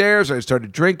downstairs, I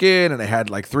started drinking, and I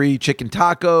had like 3 chicken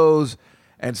tacos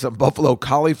and some buffalo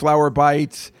cauliflower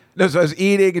bites. So I was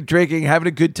eating and drinking, having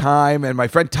a good time. And my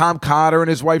friend Tom Cotter and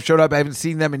his wife showed up. I haven't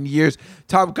seen them in years.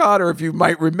 Tom Cotter, if you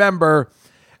might remember,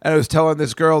 and I was telling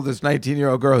this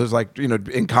 19-year-old girl who's like,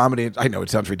 in comedy. I know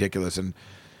it sounds ridiculous. And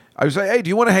I was like, hey, do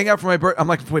you want to hang out for my birthday? I'm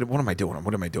like, wait, what am I doing?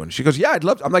 What am I doing? She goes, yeah, I'd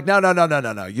love to. I'm like,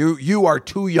 no. You are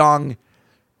too young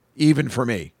even for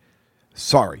me.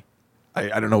 Sorry.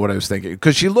 I don't know what I was thinking.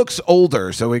 Because she looks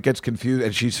older, so it gets confused.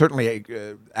 And she certainly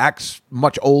acts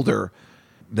much older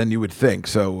than you would think.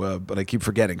 So, but I keep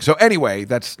forgetting. So anyway,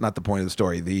 that's not the point of the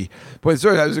story. The point of the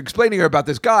story, I was explaining to her about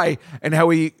this guy and how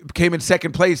he came in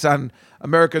second place on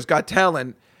America's Got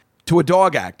Talent to a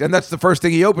dog act. And that's the first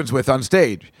thing he opens with on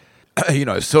stage. I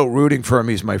was so rooting for him.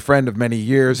 He's my friend of many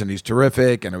years, and he's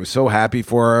terrific. And I was so happy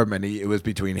for him. And it was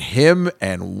between him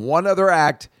and one other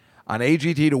act on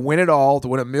AGT to win it all, to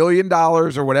win $1 million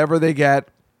or whatever they get.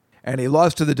 And he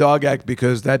lost to the dog act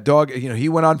because that dog, he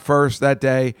went on first that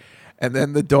day. And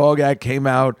then the dog act came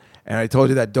out, and I told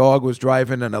you that dog was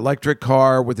driving an electric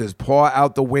car with his paw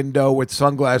out the window with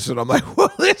sunglasses. And I'm like,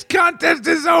 well, this contest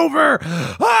is over.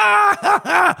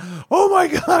 Oh, my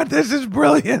God, this is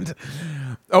brilliant.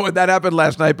 Oh, and that happened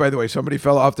last night, by the way. Somebody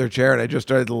fell off their chair, and I just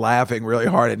started laughing really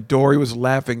hard. And Dory was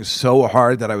laughing so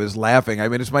hard that I was laughing. I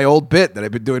mean, it's my old bit that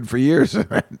I've been doing for years.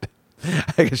 I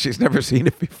guess she's never seen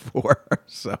it before.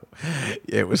 So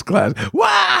it was class.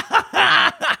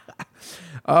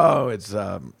 Oh, it's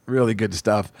really good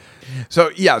stuff.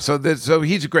 So, yeah, so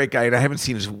he's a great guy, and I haven't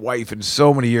seen his wife in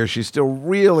so many years. She's still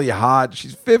really hot.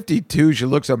 She's 52. She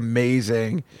looks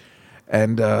amazing,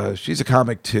 and she's a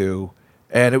comic, too.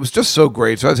 And it was just so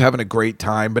great. So I was having a great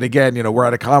time. But again, we're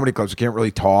at a comedy club, so we can't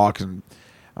really talk. And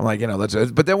I'm like, let's.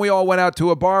 But then we all went out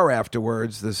to a bar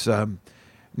afterwards. This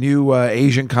new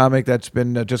Asian comic that's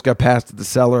been just got passed at the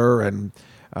Cellar, and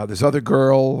this other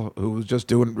girl who was just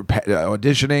doing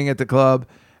auditioning at the club,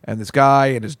 and this guy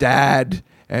and his dad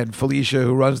and Felicia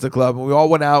who runs the club. And we all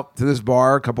went out to this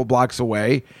bar a couple blocks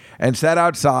away and sat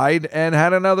outside and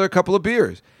had another couple of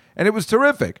beers. And it was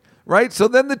terrific. Right? So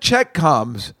then the check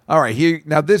comes. All right,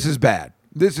 now this is bad.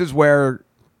 This is where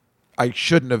I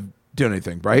shouldn't have done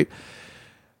anything, right?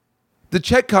 The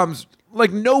check comes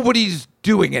like nobody's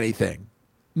doing anything.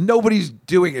 Nobody's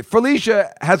doing it.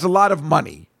 Felicia has a lot of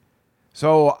money.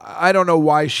 So I don't know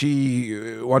why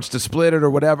she wants to split it or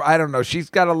whatever. I don't know.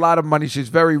 She's got a lot of money. She's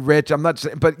very rich. I'm not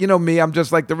saying, but me, I'm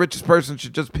just like the richest person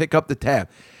should just pick up the tab.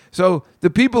 So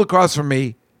the people across from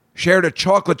me shared a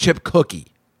chocolate chip cookie.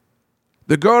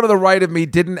 The girl to the right of me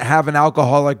didn't have an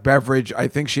alcoholic beverage. I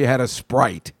think she had a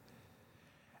Sprite.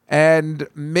 And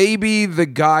maybe the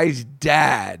guy's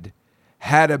dad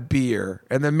had a beer.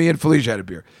 And then me and Felicia had a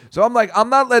beer. So I'm like, I'm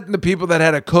not letting the people that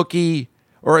had a cookie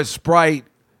or a Sprite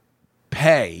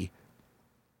pay.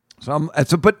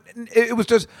 But it was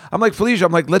just, I'm like, Felicia,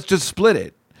 let's just split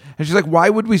it. And she's like, why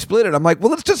would we split it? I'm like,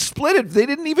 well, let's just split it. They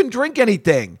didn't even drink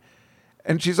anything.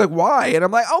 And she's like, why? And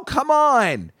I'm like, oh, come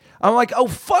on. I'm like, oh,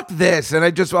 fuck this. And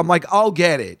I'm like, I'll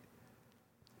get it.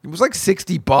 It was like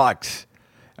 $60.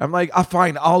 I'm like, oh,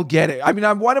 fine, I'll get it. I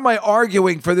mean, what am I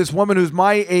arguing for this woman who's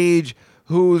my age,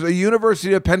 who's a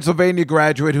University of Pennsylvania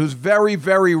graduate, who's very,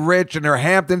 very rich in her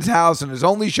Hamptons house and is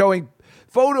only showing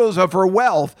photos of her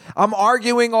wealth? I'm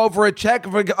arguing over a check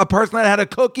for a person that had a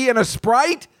cookie and a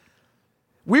Sprite?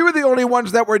 We were the only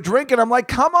ones that were drinking. I'm like,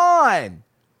 come on.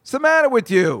 What's the matter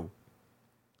with you?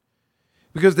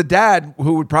 Because the dad,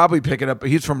 who would probably pick it up,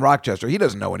 he's from Rochester. He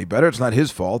doesn't know any better. It's not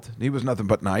his fault. He was nothing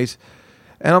but nice.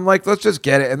 And I'm like, let's just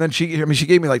get it. And then she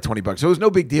gave me like $20. So it was no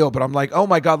big deal. But I'm like, oh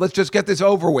my God, let's just get this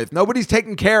over with. Nobody's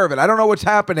taking care of it. I don't know what's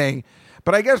happening.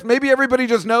 But I guess maybe everybody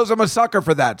just knows I'm a sucker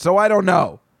for that. So I don't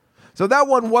know. So that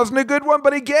one wasn't a good one.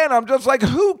 But again, I'm just like,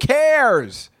 who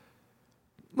cares?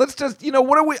 Let's just,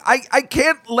 what are we? I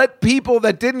can't let people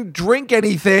that didn't drink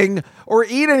anything or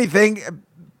eat anything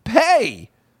pay.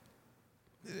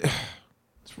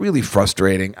 It's really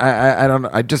frustrating.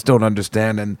 I just don't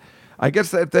understand. And I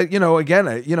guess that again,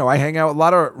 I hang out with a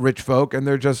lot of rich folk, and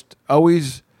they're just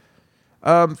always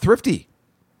thrifty,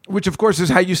 which of course is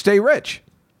how you stay rich.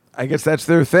 I guess that's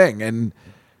their thing. And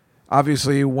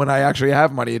obviously, when I actually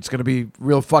have money, it's going to be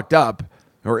real fucked up,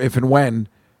 or if and when,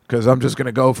 because I'm just going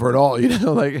to go for it all.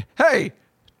 Like, hey,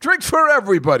 drinks for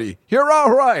everybody. You're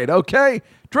all right, okay?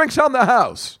 Drinks on the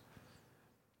house.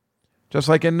 Just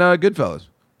like in Goodfellas.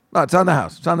 No, it's on the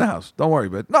house. It's on the house. Don't worry,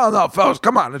 but no, fellas,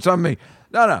 come on, it's on me.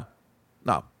 No.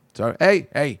 Sorry.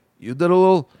 Hey, you did a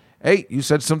little. Hey, you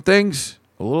said some things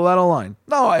a little out of line.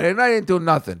 No, I didn't. I didn't do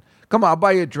nothing. Come on, I'll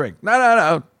buy you a drink.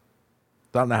 No.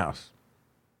 It's on the house.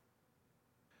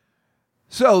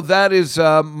 So that is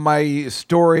my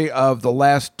story of the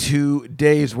last 2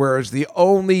 days, whereas the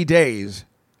only days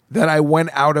that I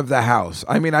went out of the house.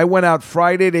 I mean, I went out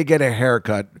Friday to get a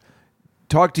haircut,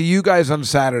 talked to you guys on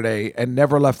Saturday, and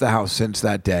never left the house since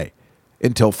that day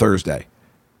until Thursday.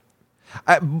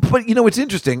 But, it's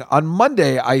interesting. On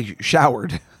Monday, I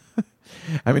showered.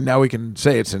 I mean, now we can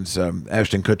say it since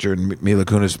Ashton Kutcher and Mila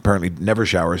Kunis apparently never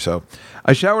shower. So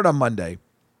I showered on Monday,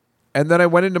 and then I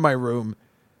went into my room,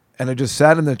 and I just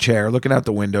sat in the chair looking out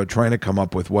the window trying to come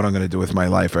up with what I'm going to do with my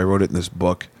life. I wrote it in this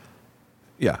book.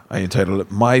 Yeah, I entitled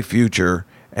it My Future,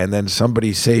 and then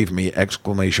Somebody Save Me, !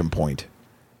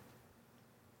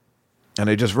 And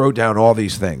I just wrote down all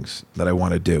these things that I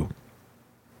want to do.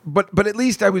 But at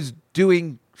least I was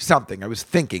doing something. I was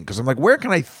thinking, because I'm like, where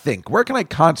can I think? Where can I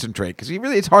concentrate? Because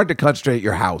it's hard to concentrate at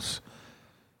your house.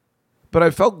 But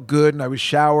I felt good, and I was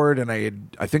showered, and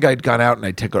I think I had gone out and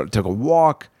I took a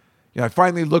walk. I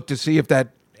finally looked to see if that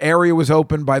area was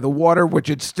open by the water, which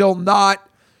it's still not.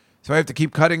 So I have to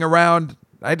keep cutting around.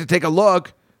 I had to take a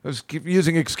look. I was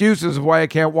using excuses of why I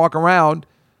can't walk around.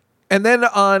 And then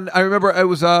I remember it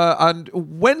was on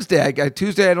Wednesday,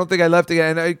 Tuesday, I don't think I left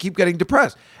again, and I keep getting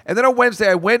depressed. And then on Wednesday,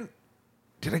 I went,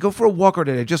 did I go for a walk or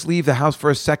did I just leave the house for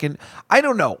a second? I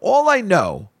don't know. All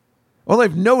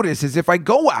I've noticed is if I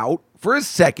go out for a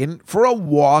second, for a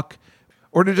walk,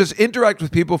 or to just interact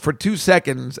with people for 2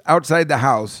 seconds outside the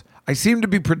house, I seem to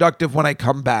be productive when I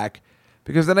come back,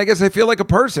 because then I guess I feel like a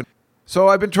person. So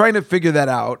I've been trying to figure that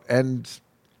out, and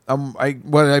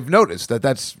I've noticed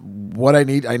that's what I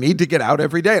need. I need to get out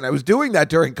every day, and I was doing that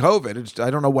during COVID. I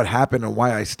don't know what happened and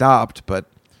why I stopped, but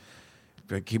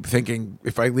I keep thinking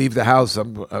if I leave the house,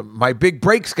 my big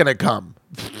break's going to come,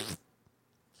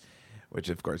 which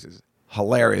of course is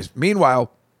hilarious.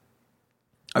 Meanwhile,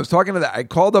 I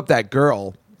called up that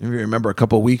girl. If you remember a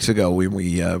couple of weeks ago when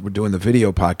we were doing the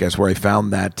video podcast where I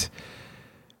found that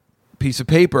piece of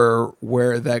paper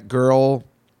where that girl,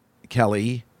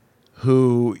 Kelly,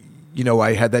 who,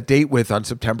 I had that date with on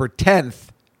September 10th,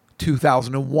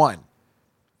 2001.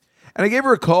 And I gave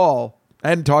her a call. I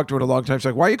hadn't talked to her in a long time. She's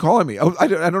like, why are you calling me? Oh, I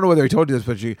don't know whether I told you this,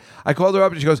 but I called her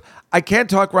up and she goes, I can't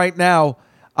talk right now.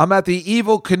 I'm at the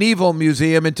Evel Knievel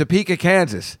Museum in Topeka,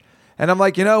 Kansas. And I'm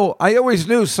like, I always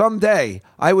knew someday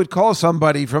I would call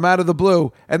somebody from out of the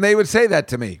blue and they would say that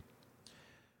to me.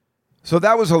 So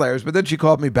that was hilarious. But then she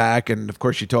called me back, and of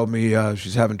course she told me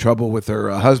she's having trouble with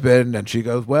her husband, and she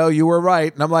goes, well, you were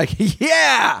right. And I'm like,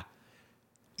 yeah,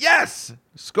 yes,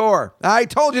 score. I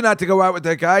told you not to go out with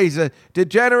that guy. He's a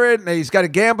degenerate, and he's got a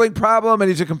gambling problem, and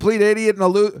he's a complete idiot and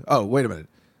a Oh, wait a minute.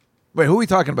 Wait, who are we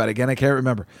talking about again? I can't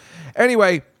remember.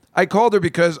 Anyway, I called her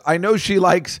because I know she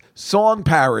likes song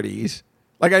parodies.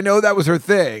 Like, I know that was her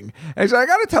thing. And I said, I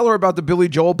got to tell her about the Billy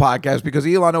Joel podcast because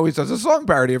Elon always does a song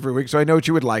parody every week, so I know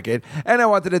she would like it. And I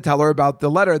wanted to tell her about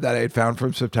the letter that I had found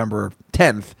from September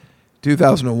 10th,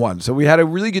 2001. So we had a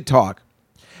really good talk.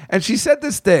 And she said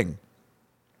this thing.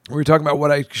 We were talking about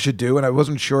what I should do, and I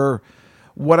wasn't sure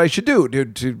what I should do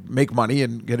to make money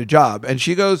and get a job. And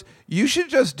she goes, you should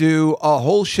just do a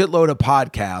whole shitload of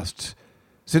podcasts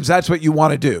since that's what you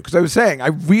want to do. Because I was saying, I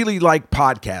really like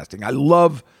podcasting. I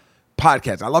love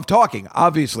podcasting. I love talking,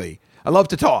 obviously. I love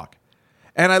to talk.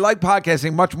 And I like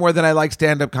podcasting much more than I like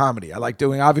stand-up comedy. I like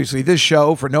doing, obviously, this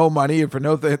show for no money and for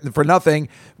nothing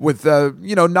with,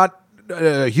 not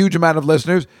a huge amount of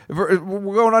listeners. We're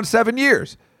going on 7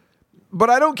 years. But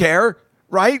I don't care,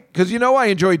 right? Because, I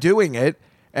enjoy doing it.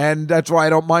 And that's why I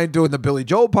don't mind doing the Billy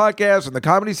Joel podcast and the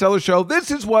Comedy Cellar show.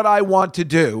 This is what I want to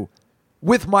do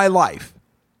with my life,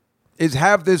 is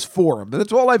have this forum.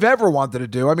 That's all I've ever wanted to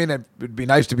do. I mean, it'd be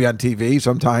nice to be on TV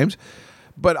sometimes.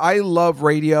 But I love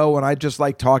radio, and I just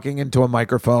like talking into a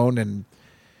microphone and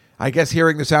I guess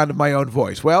hearing the sound of my own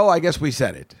voice. Well, I guess we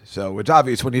said it. So it's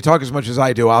obvious when you talk as much as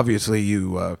I do, obviously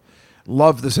you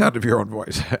love the sound of your own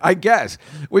voice, I guess,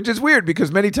 which is weird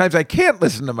because many times I can't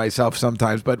listen to myself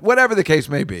sometimes, but whatever the case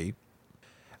may be.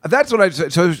 That's what I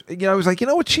said. So, I was like, you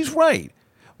know what? She's right.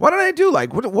 Why don't I do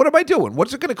what am I doing?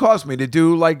 What's it going to cost me to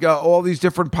do all these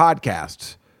different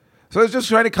podcasts? So I was just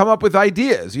trying to come up with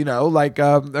ideas,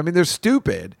 they're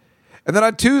stupid. And then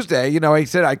on Tuesday,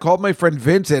 I called my friend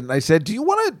Vincent and I said, do you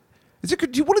want to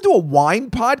do a wine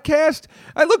podcast?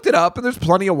 I looked it up and there's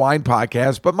plenty of wine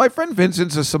podcasts, but my friend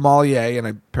Vincent's a sommelier and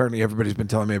apparently everybody's been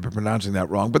telling me I've been pronouncing that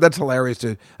wrong, but that's hilarious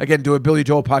to, again, do a Billy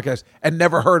Joel podcast and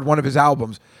never heard one of his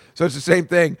albums. So it's the same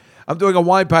thing. I'm doing a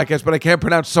wine podcast, but I can't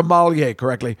pronounce sommelier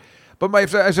correctly. But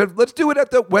I said, let's do it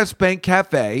at the West Bank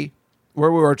Cafe, where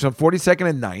we were. It's on 42nd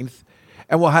and 9th.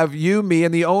 And we'll have you, me,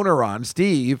 and the owner on,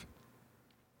 Steve.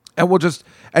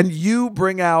 And you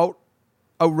bring out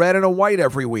a red and a white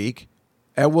every week.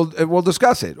 And we'll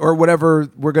discuss it, or whatever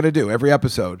we're going to do every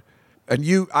episode.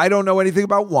 And I don't know anything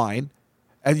about wine.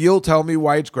 And you'll tell me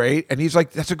why it's great. And he's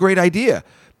like, that's a great idea.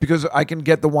 Because I can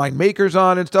get the winemakers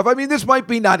on and stuff. I mean, this might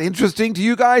be not interesting to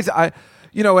you guys. And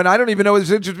I don't even know if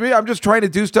it's interesting to me. I'm just trying to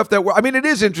do stuff it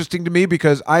is interesting to me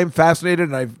because I'm fascinated,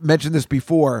 and I've mentioned this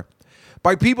before,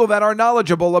 by people that are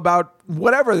knowledgeable about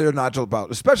whatever they're knowledgeable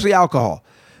about, especially alcohol.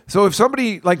 So if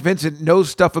somebody like Vincent knows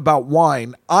stuff about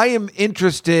wine, I am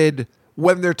interested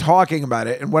when they're talking about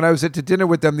it. And when I was at dinner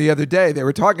with them the other day, they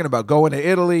were talking about going to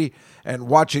Italy and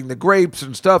watching the grapes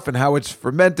and stuff and how it's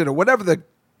fermented or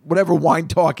whatever wine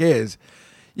talk is.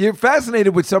 You're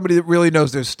fascinated with somebody that really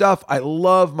knows their stuff. I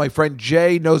love my friend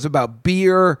Jay knows about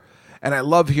beer, and I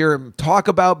love hearing him talk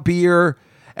about beer.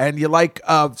 And you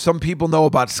some people know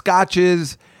about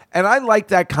scotches, and I like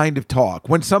that kind of talk.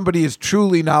 When somebody is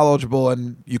truly knowledgeable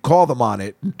and you call them on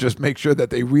it, just make sure that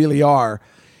they really are.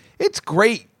 It's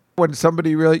great when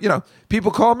somebody really,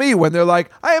 people call me when they're like,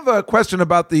 I have a question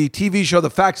about the TV show, The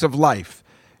Facts of Life.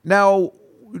 Now,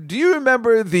 do you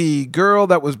remember the girl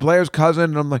that was Blair's cousin?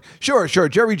 And I'm like, sure,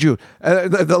 Jerry Jude.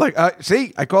 They're like,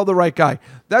 see, I called the right guy.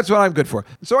 That's what I'm good for.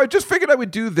 So I just figured I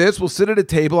would do this. We'll sit at a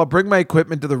table. I'll bring my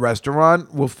equipment to the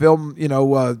restaurant. We'll film,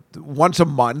 once a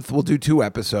month. We'll do 2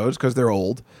 episodes because they're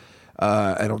old.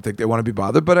 I don't think they want to be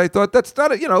bothered. But I thought that's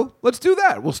not let's do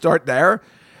that. We'll start there.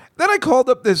 Then I called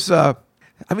up this,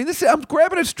 I'm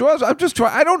grabbing at straws. I'm just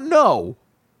trying. I don't know.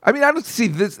 I don't see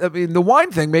this. The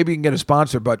wine thing, maybe you can get a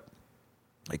sponsor, but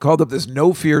I called up this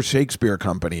No Fear Shakespeare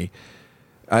company.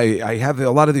 I have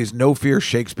a lot of these No Fear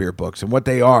Shakespeare books, and what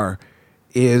they are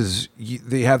is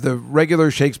they have the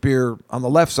regular Shakespeare on the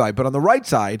left side, but on the right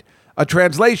side, a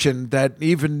translation that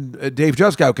even Dave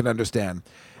Juskow can understand.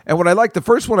 And what I liked, the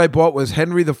first one I bought was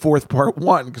Henry IV Part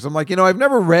 1, because I'm like, I've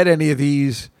never read any of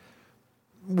these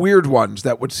weird ones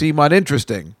that would seem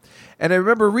uninteresting. And I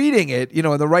remember reading it,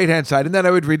 on the right-hand side, and then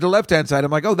I would read the left-hand side.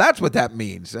 I'm like, oh, that's what that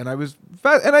means. And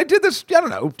I did this,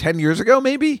 10 years ago,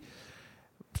 maybe,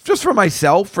 just for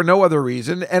myself, for no other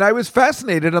reason. And I was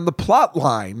fascinated on the plot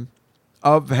line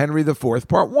of Henry IV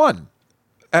Part 1.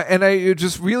 And I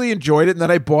just really enjoyed it. And then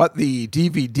I bought the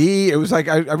DVD. It was like,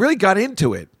 I really got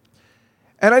into it.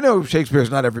 And I know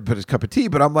Shakespeare's not everybody's cup of tea,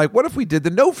 but I'm like, what if we did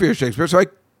the No Fear Shakespeare? So I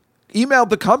emailed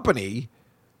the company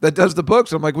that does the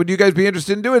books. I'm like, would you guys be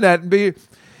interested in doing that? And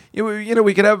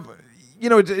we could have,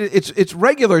 it's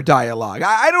regular dialogue.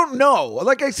 I don't know.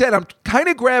 Like I said, I'm kind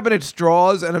of grabbing at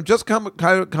straws, and I'm just come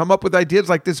up with ideas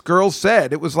like this girl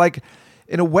said. It was like,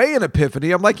 in a way, an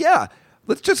epiphany. I'm like, yeah,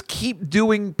 let's just keep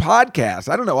doing podcasts.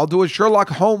 I don't know. I'll do a Sherlock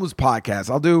Holmes podcast.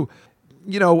 I'll do,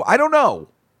 I don't know.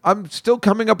 I'm still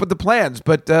coming up with the plans,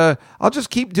 but I'll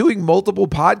just keep doing multiple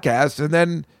podcasts, and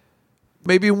then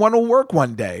maybe one will work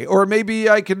one day, or maybe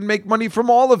I can make money from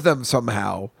all of them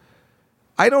somehow.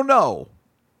 I don't know.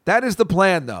 That is the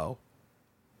plan, though.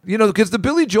 Because the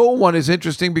Billy Joel one is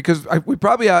interesting because I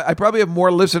probably have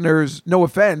more listeners, no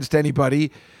offense to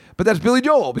anybody, But that's Billy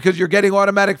Joel because you're getting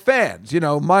automatic fans.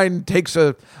 Mine takes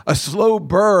a slow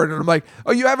burn. And I'm like,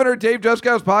 oh, you haven't heard Dave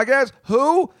Jusko's podcast?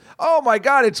 Who? Oh, my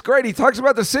God, it's great. He talks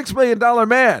about the $6 million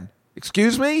man.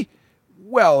 Excuse me?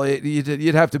 Well,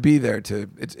 you'd have to be there to.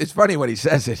 It's funny when he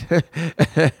says it.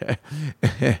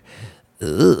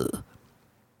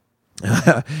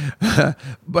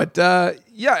 But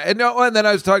and then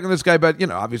I was talking to this guy about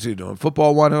obviously doing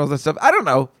football one and all that stuff. I don't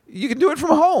know. You can do it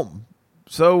from home.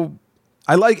 So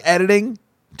I like editing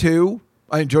too.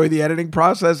 I enjoy the editing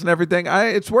process and everything.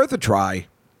 It's worth a try.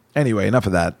 Anyway, enough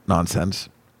of that nonsense.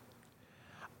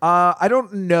 I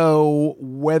don't know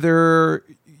whether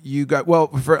you got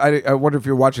I wonder if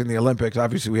you're watching the Olympics.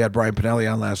 Obviously, we had Brian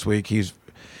Pinelli on last week. He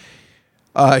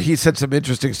said some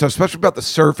interesting stuff, especially about the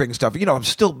surfing stuff.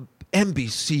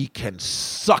 NBC can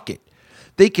suck it.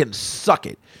 They can suck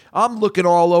it. I'm looking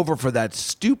all over for that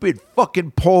stupid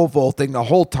fucking pole vaulting the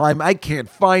whole time. I can't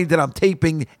find it. I'm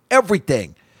taping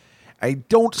everything. I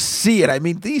don't see it. I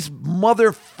mean, these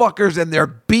motherfuckers and their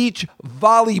beach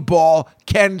volleyball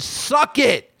can suck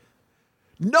it.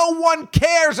 No one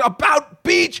cares about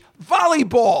beach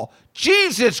volleyball.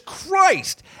 Jesus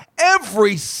Christ.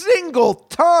 Every single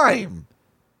time.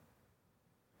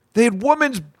 They had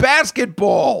women's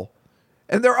basketball,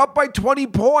 and they're up by 20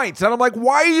 points. And I'm like,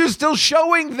 why are you still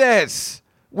showing this?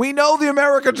 We know the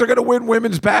Americans are going to win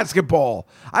women's basketball.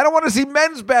 I don't want to see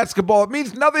men's basketball. It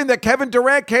means nothing that Kevin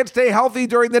Durant can't stay healthy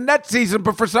during the Nets season,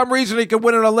 but for some reason he can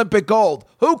win an Olympic gold.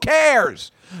 Who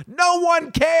cares? No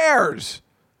one cares.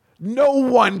 No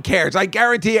one cares. I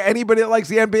guarantee you anybody that likes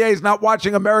the NBA is not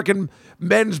watching American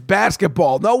men's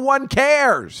basketball. No one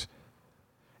cares.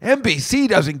 NBC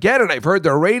doesn't get it. I've heard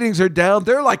their ratings are down.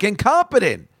 They're like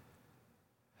incompetent.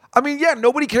 I mean, yeah,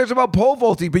 nobody cares about pole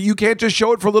vaulting, but you can't just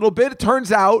show it for a little bit. It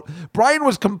turns out Brian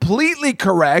was completely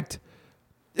correct.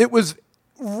 It was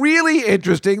really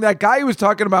interesting. That guy who was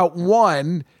talking about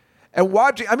one and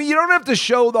watching. I mean, you don't have to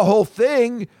show the whole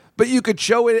thing, but you could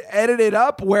show it, edit it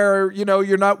up where,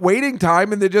 you're not waiting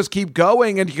time and they just keep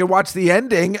going and you can watch the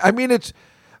ending. I mean,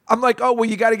 I'm like, oh, well,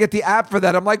 you got to get the app for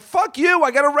that. I'm like, fuck you.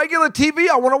 I got a regular TV.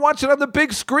 I want to watch it on the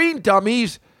big screen,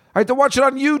 dummies. I have to watch it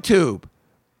on YouTube.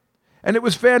 And it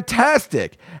was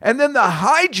fantastic. And then the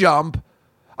high jump,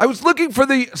 I was looking for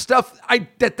the stuff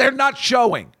that they're not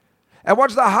showing. And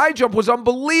watch the high jump was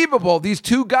unbelievable. These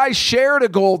two guys shared a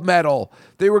gold medal.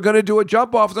 They were going to do a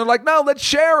jump off. And they're like, no, let's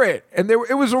share it. And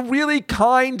it was a really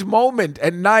kind moment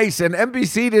and nice. And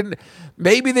NBC didn't,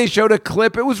 maybe they showed a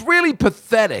clip. It was really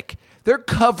pathetic. Their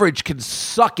coverage can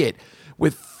suck it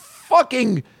with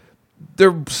fucking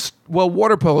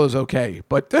water polo is okay,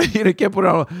 but can't put it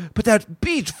on. But that's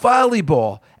beach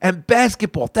volleyball and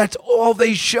basketball. That's all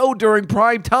they show during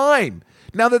prime time.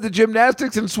 Now that the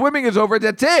gymnastics and swimming is over,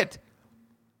 that's it.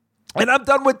 And I'm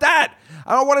done with that.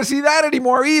 I don't want to see that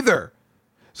anymore either.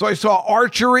 So I saw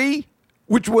archery,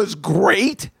 which was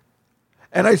great.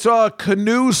 And I saw a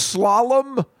canoe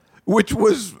slalom, which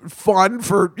was fun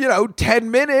for,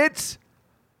 10 minutes.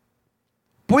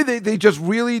 Boy, they just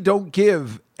really don't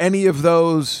give any of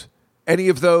those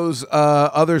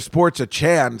other sports a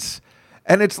chance.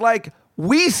 And it's like,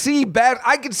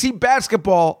 I can see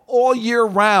basketball all year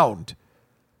round.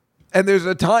 And there's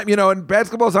a time, and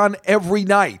basketball's on every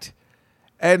night.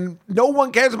 And no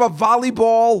one cares about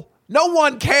volleyball. No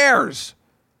one cares.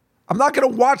 I'm not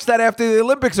going to watch that after the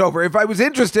Olympics over. If I was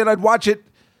interested, I'd watch it.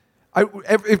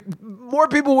 If more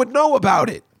people would know about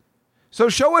it. So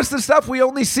show us the stuff we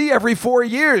only see every 4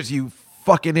 years, you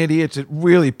fucking idiots. It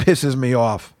really pisses me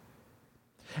off.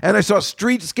 And I saw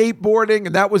street skateboarding,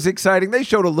 and that was exciting. They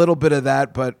showed a little bit of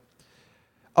that, but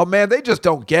oh man, they just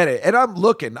don't get it. And I'm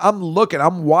looking,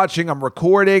 I'm watching, I'm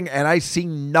recording, and I see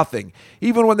nothing.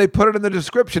 Even when they put it in the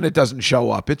description, it doesn't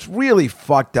show up. It's really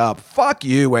fucked up. Fuck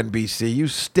you, NBC. You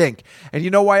stink. And you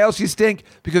know why else you stink?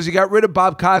 Because you got rid of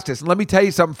Bob Costas. And let me tell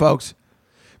you something, folks.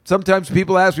 Sometimes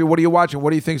people ask me, what are you watching? What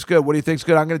do you think's good? What do you think's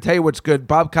good? I'm going to tell you what's good.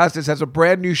 Bob Costas has a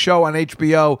brand new show on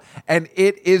HBO, and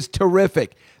it is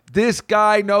terrific. This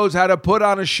guy knows how to put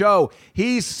on a show.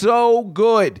 He's so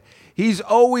good. He's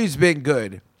always been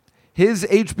good. His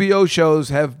HBO shows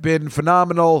have been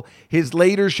phenomenal. His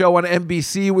later show on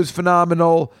NBC was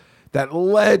phenomenal. That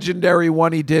legendary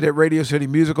one he did at Radio City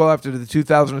Musical after the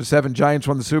 2007 Giants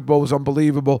won the Super Bowl was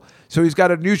unbelievable. So he's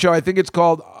got a new show. I think it's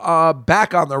called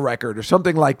Back on the Record or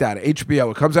something like that.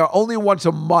 HBO. It comes out only once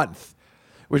a month,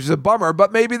 which is a bummer,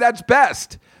 but maybe that's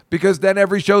best because then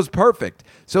every show's perfect.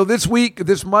 So this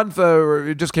month,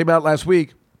 it just came out last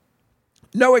week,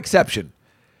 no exception.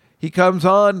 He comes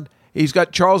on. He's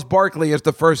got Charles Barkley as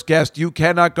the first guest. You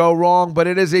cannot go wrong, but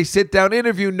it is a sit-down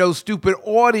interview. No stupid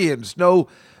audience. No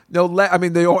I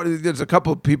mean, there's a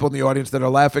couple of people in the audience that are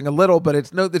laughing a little, but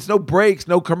it's no breaks,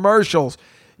 no commercials.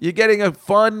 You're getting a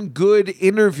fun, good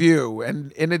interview,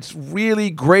 and it's really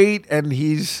great. And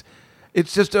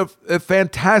it's just a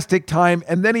fantastic time.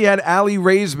 And then he had Ali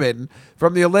Raisman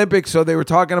from the Olympics, so they were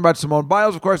talking about Simone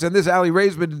Biles, of course. And this Ali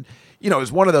Raisman,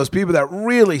 is one of those people that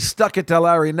really stuck it to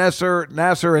Larry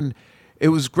Nassar, and it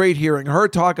was great hearing her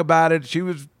talk about it. She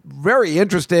was very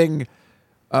interesting.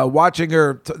 Watching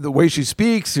her, the way she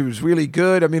speaks, it was really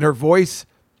good. I mean, her voice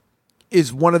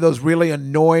is one of those really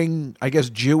annoying, I guess,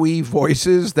 Jewy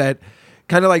voices that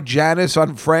kind of like Janice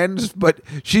on Friends, but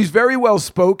she's very well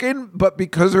spoken, but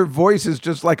because her voice is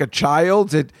just like a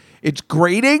child's, it's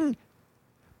grating,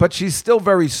 but she's still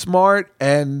very smart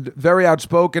and very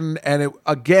outspoken. And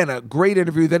again, a great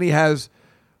interview. Then he has,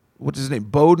 what's his name?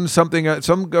 Bowden something,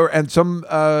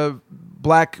 some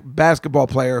black basketball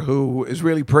player who is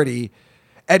really pretty,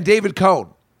 and David Cohn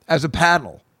as a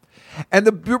panel. And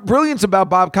the brilliance about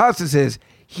Bob Costas is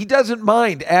he doesn't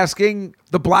mind asking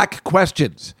the black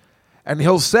questions. And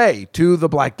he'll say to the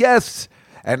black guests,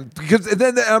 and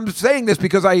then I'm saying this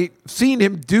because I seen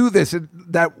him do this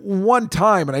that one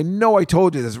time, and I know I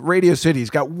told you this, Radio City. He's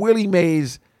got Willie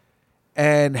Mays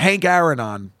and Hank Aaron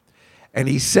on, and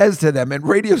he says to them in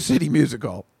Radio City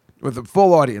Musical with a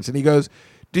full audience, and he goes,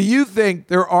 do you think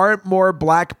there aren't more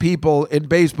black people in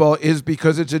baseball is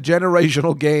because it's a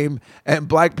generational game and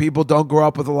black people don't grow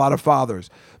up with a lot of fathers?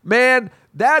 Man,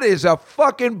 that is a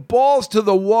fucking balls to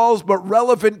the walls but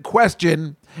relevant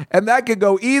question, and that could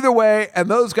go either way, and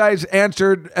those guys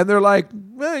answered, and they're like,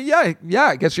 yeah,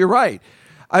 I guess you're right.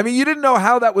 I mean, you didn't know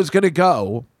how that was going to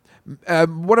go.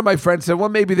 One of my friends said, well,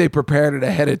 maybe they prepared it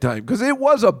ahead of time, because it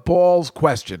was a balls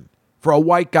question for a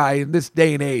white guy in this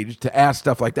day and age to ask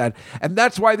stuff like that. And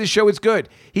that's why this show is good.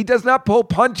 He does not pull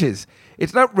punches.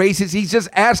 It's not racist. He's just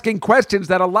asking questions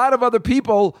that a lot of other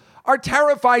people are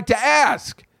terrified to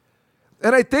ask.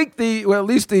 And I think at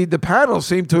least the panel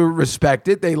seem to respect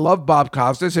it. They love Bob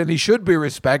Costas, and he should be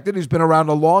respected. He's been around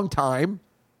a long time.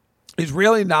 He's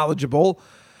really knowledgeable.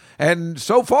 And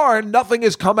so far, nothing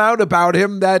has come out about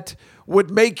him that would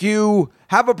make you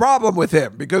have a problem with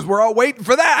him, because we're all waiting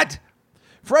for that.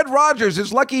 Fred Rogers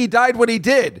is lucky he died when he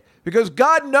did, because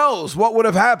God knows what would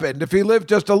have happened if he lived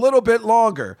just a little bit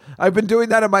longer. I've been doing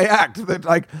that in my act. That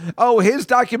like, oh, his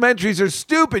documentaries are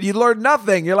stupid. You learn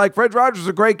nothing. You're like, Fred Rogers is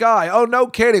a great guy. Oh, no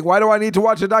kidding. Why do I need to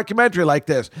watch a documentary like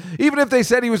this? Even if they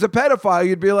said he was a pedophile,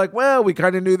 you'd be like, well, we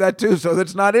kind of knew that too, so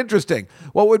that's not interesting.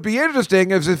 What would be interesting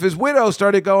is if his widow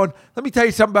started going, let me tell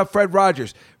you something about Fred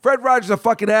Rogers. Fred Rogers is a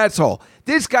fucking asshole.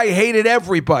 This guy hated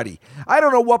everybody. I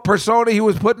don't know what persona he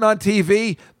was putting on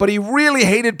TV, but he really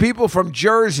hated people from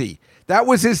Jersey. That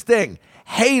was his thing.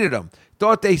 Hated them.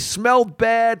 Thought they smelled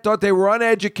bad. Thought they were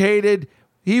uneducated.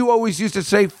 He always used to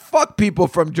say, fuck people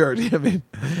from Jersey. I mean,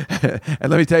 and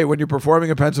let me tell you, when you're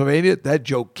performing in Pennsylvania, that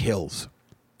joke kills.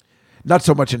 Not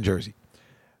so much in Jersey.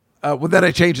 Well, then I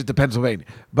changed it to Pennsylvania.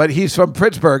 But he's from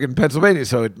Pittsburgh in Pennsylvania,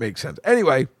 so it makes sense.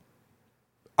 Anyway,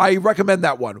 I recommend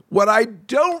that one. What I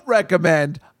don't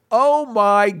recommend, oh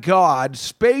my God,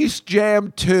 Space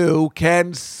Jam 2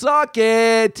 can suck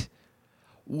it.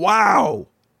 Wow.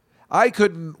 I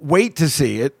couldn't wait to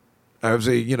see it. I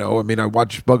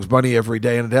watch Bugs Bunny every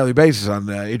day on a daily basis on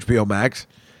HBO Max.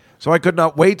 So I could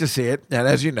not wait to see it. And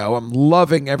as you know, I'm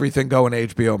loving everything going to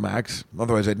HBO Max.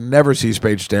 Otherwise, I'd never see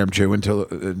Space Jam 2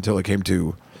 until it came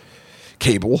to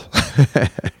cable.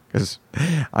 Because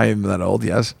I am that old,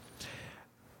 yes.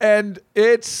 And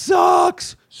it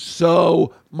sucks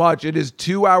so much. It is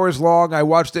 2 hours long. I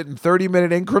watched it in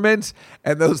 30-minute increments.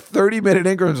 And those 30-minute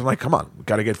increments, I'm like, come on, we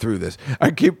got to get through this. I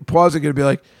keep pausing and be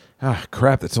like,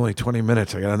 crap, that's only 20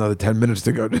 minutes. I got another 10 minutes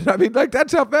to go. I mean, like,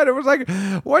 that's how bad it was. Like,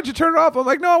 why'd you turn it off? I'm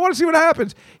like, no, I want to see what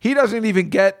happens. He doesn't even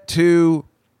get to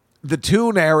the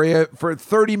tune area for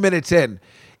 30 minutes in.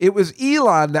 It was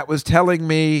Elon that was telling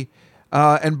me,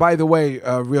 and by the way,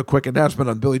 real quick announcement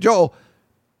on Billy Joel.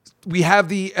 We have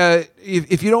the,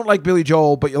 if you don't like Billy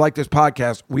Joel, but you like this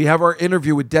podcast, we have our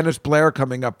interview with Dennis Blair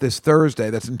coming up this Thursday.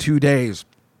 That's in 2 days.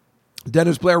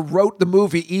 Dennis Blair wrote the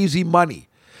movie Easy Money.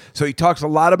 So he talks a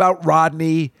lot about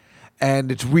Rodney,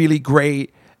 and it's really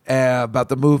great about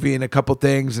the movie and a couple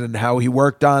things and how he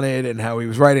worked on it and how he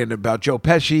was writing about Joe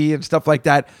Pesci and stuff like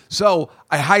that. So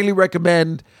I highly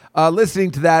recommend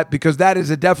listening to that, because that is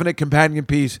a definite companion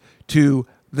piece to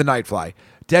The Nightfly.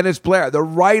 Dennis Blair, the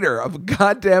writer of a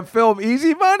goddamn film,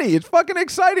 Easy Money. It's fucking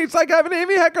exciting. It's like having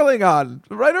Amy Heckerling on,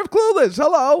 the writer of Clueless.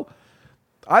 Hello.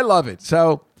 I love it.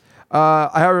 So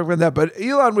I recommend that. But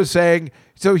Elon was saying,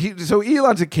 so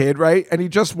Elon's a kid, right? And he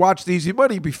just watched Easy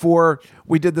Money before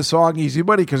we did the song Easy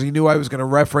Money, because he knew I was going to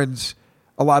reference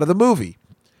a lot of the movie.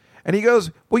 And he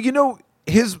goes, well,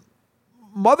 his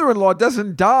mother-in-law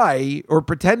doesn't die or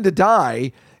pretend to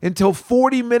die until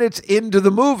 40 minutes into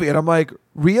the movie. And I'm like,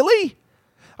 really?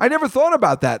 I never thought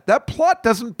about that. That plot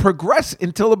doesn't progress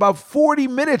until about 40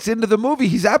 minutes into the movie.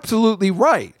 He's absolutely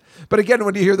right. But again,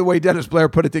 when you hear the way Dennis Blair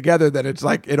put it together, then it's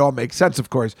like, it all makes sense, of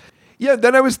course. Yeah,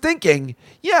 then I was thinking,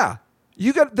 then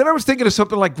I was thinking of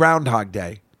something like Groundhog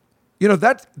Day.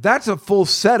 That's a full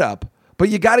setup, but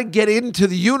you got to get into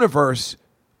the universe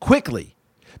quickly.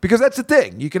 Because that's the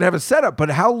thing. You can have a setup, but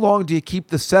how long do you keep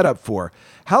the setup for?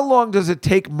 How long does it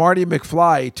take Marty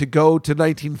McFly to go to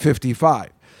 1955?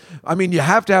 I mean, you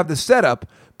have to have the setup,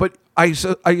 but I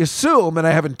assume, and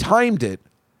I haven't timed it,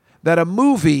 that a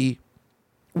movie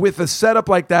with a setup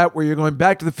like that where you're going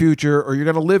back to the future or you're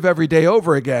going to live every day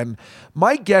over again,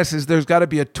 my guess is there's got to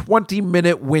be a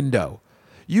 20-minute window.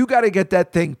 You got to get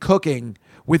that thing cooking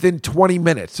within 20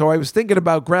 minutes. So I was thinking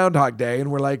about Groundhog Day,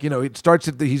 and we're like, it starts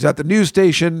he's at the news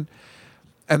station,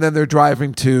 and then they're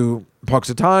driving to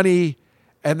Punxsutawney,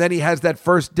 and then he has that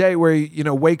first day where he,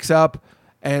 wakes up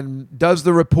and does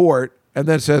the report, and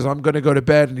then says, I'm going to go to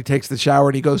bed, and he takes the shower,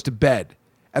 and he goes to bed.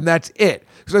 And that's it.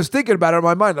 Because I was thinking about it in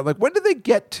my mind. I'm like, when do they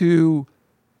get to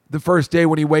the first day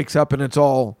when he wakes up and it's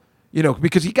all,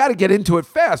 because you got to get into it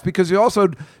fast, because you also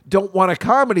don't want a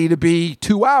comedy to be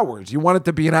 2 hours. You want it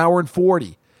to be 1 hour and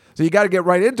 40. So you got to get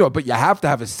right into it, but you have to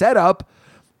have a setup,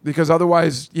 because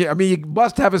otherwise, you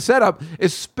must have a setup,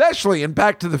 especially in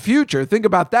Back to the Future. Think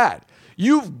about that.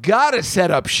 You've got to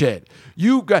set up shit.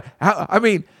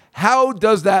 How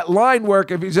does that line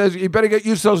work if he says, you better get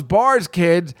used to those bars,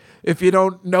 kids, if you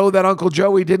don't know that Uncle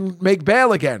Joey didn't make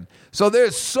bail again? So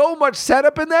there's so much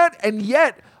setup in that, and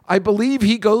yet I believe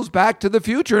he goes back to the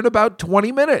future in about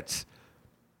 20 minutes.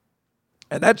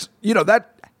 And that's,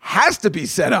 that has to be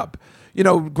set up.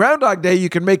 Groundhog Day, you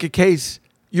can make a case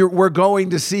we're going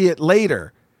to see it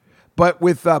later. But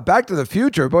with Back to the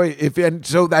Future,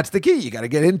 so that's the key. You got to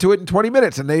get into it in 20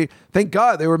 minutes. And thank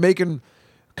God they were making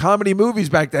comedy movies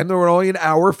back then. They were only 1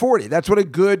 hour 40. That's what a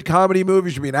good comedy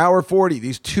movie should be, 1 hour 40.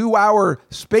 These 2 hour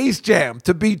Space Jam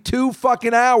to be 2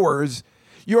 fucking hours,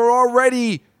 you're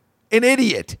already an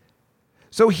idiot.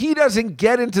 So he doesn't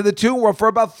get into the Toon World for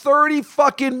about 30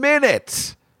 fucking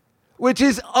minutes, which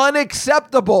is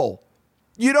unacceptable.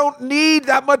 You don't need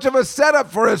that much of a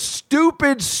setup for a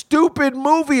stupid, stupid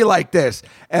movie like this.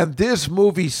 And this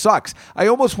movie sucks. I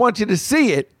almost want you to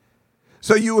see it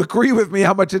so you agree with me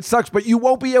how much it sucks, but you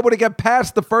won't be able to get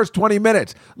past the first 20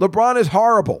 minutes. LeBron is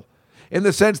horrible in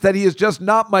the sense that he is just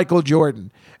not Michael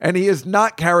Jordan, and he is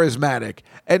not charismatic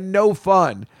and no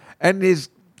fun. And his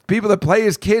people that play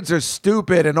his kids are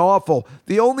stupid and awful.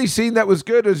 The only scene that was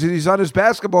good is he's on his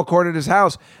basketball court at his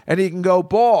house, and he can go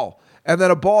ball. And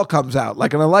then a ball comes out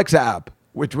like an Alexa app,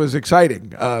 which was exciting.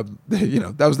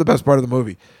 That was the best part of the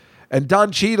movie. And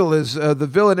Don Cheadle is the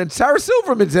villain, and Sarah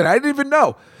Silverman's in it. I didn't even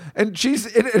know. And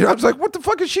I was like, what the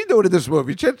fuck is she doing in this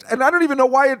movie? And I don't even know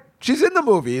why she's in the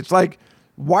movie. It's like,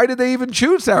 why did they even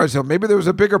choose Sarah Silverman? Maybe there was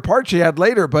a bigger part she had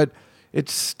later, but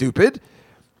it's stupid.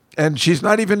 And she's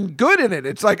not even good in it.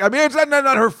 It's like, it's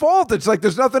not her fault. It's like,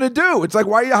 there's nothing to do. It's like,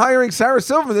 why are you hiring Sarah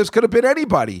Silverman? This could have been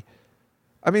anybody.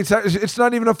 It's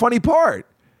not even a funny part.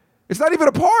 It's not even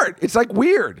a part. It's like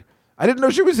weird. I didn't know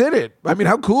she was in it.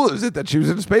 How cool is it that she was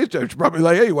in Space Jam? She's probably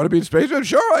like, hey, you want to be in Space Jam?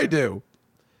 Sure, I do.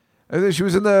 And then she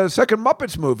was in the second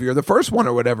Muppets movie or the first one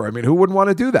or whatever. Who wouldn't want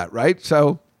to do that, right?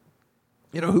 So,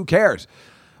 who cares?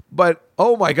 But,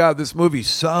 oh my God, this movie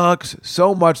sucks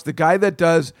so much. The guy that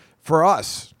does, for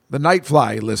us, the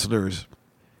Nightfly listeners,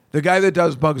 the guy that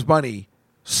does Bugs Bunny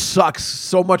sucks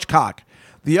so much cock.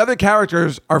 The other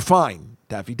characters are fine.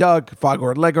 Daffy Duck,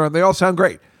 Foghorn Leghorn, they all sound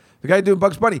great. The guy doing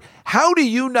Bugs Bunny. How do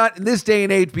you not, in this day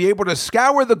and age, be able to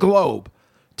scour the globe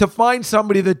to find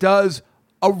somebody that does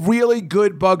a really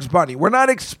good Bugs Bunny? We're not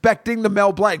expecting the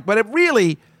Mel Blanc, but it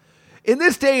really, in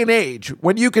this day and age,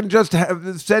 when you can just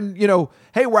send,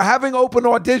 hey, we're having open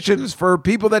auditions for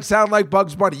people that sound like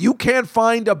Bugs Bunny. You can't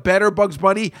find a better Bugs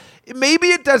Bunny. Maybe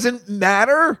it doesn't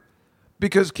matter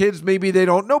because kids, maybe they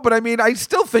don't know. But I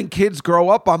still think kids grow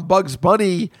up on Bugs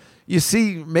Bunny. You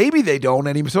see, maybe they don't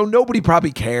anymore. So nobody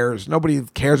probably cares. Nobody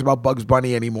cares about Bugs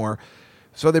Bunny anymore.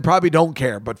 So they probably don't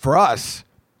care. But for us,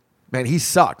 man, he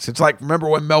sucks. It's like, remember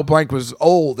when Mel Blanc was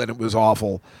old and it was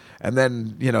awful. And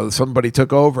then, somebody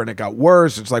took over and it got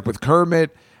worse. It's like with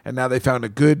Kermit. And now they found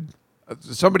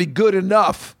somebody good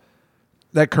enough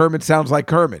that Kermit sounds like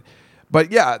Kermit.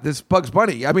 But yeah, this Bugs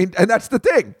Bunny. And that's the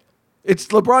thing. It's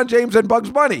LeBron James and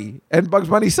Bugs Bunny. And Bugs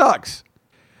Bunny sucks.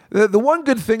 The one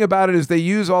good thing about it is they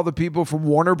use all the people from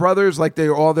Warner Brothers, like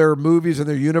all their movies and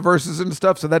their universes and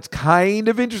stuff. So that's kind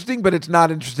of interesting, but it's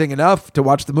not interesting enough to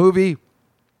watch the movie.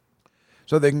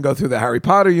 so they can go through the Harry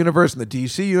Potter universe and the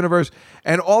DC universe.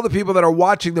 And all the people that are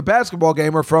watching the basketball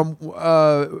game are from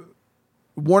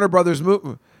Warner Brothers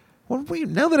movie. Well, wait,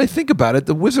 now that I think about it,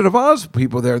 the Wizard of Oz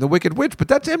people there, the Wicked Witch, but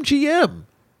that's MGM.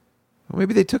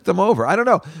 Maybe they took them over. I don't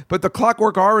know. But the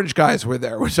Clockwork Orange guys were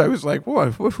there, which I was like, what?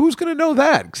 Who's going to know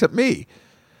that except me?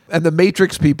 And the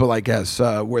Matrix people, I guess,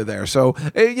 were there. So,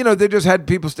 they just had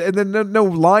people, and then no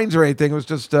lines or anything. It was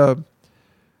just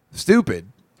stupid.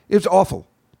 It was awful.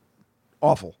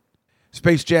 Awful.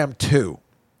 Space Jam 2.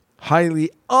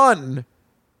 Highly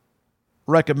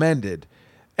unrecommended.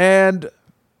 And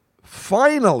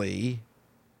finally,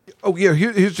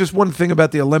 here's just one thing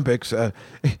about the Olympics.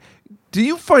 Do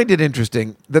you find it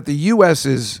interesting that the U.S.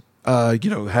 is,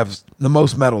 have the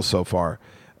most medals so far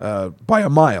by a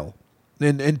mile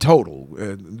in total?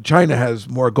 China has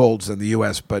more golds than the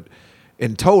U.S., but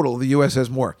in total, the U.S.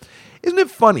 has more. Isn't it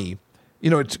funny?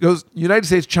 It goes United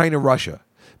States, China, Russia.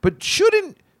 But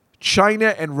shouldn't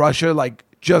China and Russia,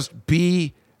 just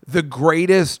be the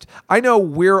greatest? I know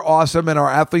we're awesome and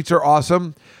our athletes are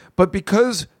awesome, but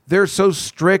because they're so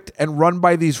strict and run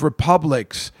by these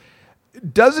republics,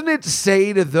 doesn't it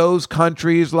say to those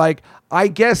countries, I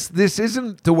guess this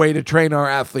isn't the way to train our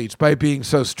athletes by being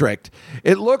so strict?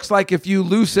 It looks like if you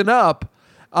loosen up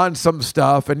on some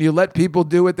stuff and you let people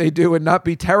do what they do and not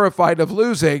be terrified of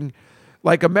losing,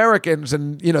 like Americans,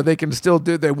 and, they can still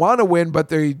they want to win, but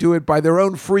they do it by their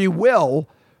own free will.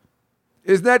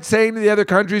 Isn't that saying to the other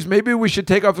countries, maybe we should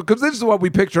take off? Because this is what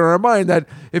we picture in our mind, that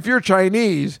if you're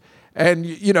Chinese and,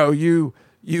 you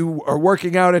are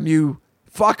working out and you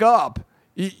fuck up,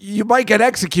 you might get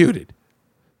executed.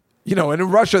 And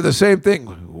in Russia, the same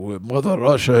thing. Mother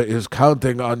Russia is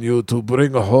counting on you to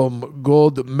bring home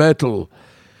gold medal.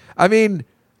 I mean,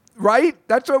 right?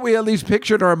 That's what we at least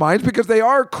picture in our minds, because they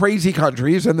are crazy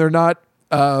countries and they're not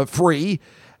free.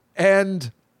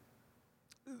 And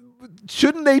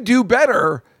shouldn't they do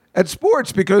better at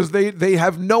sports because they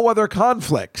have no other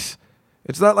conflicts?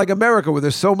 It's not like America where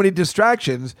there's so many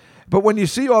distractions. But when you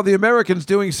see all the Americans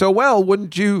doing so well,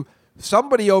 wouldn't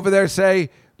somebody over there say,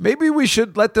 maybe we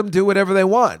should let them do whatever they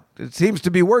want? It seems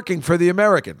to be working for the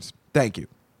Americans. Thank you.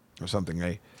 Or something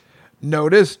I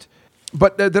noticed.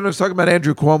 But then I was talking about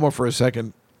Andrew Cuomo for a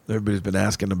second. Everybody's been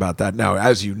asking about that. Now,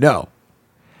 as you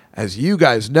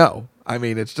guys know, I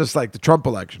mean, it's just like the Trump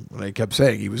election when they kept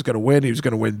saying he was going to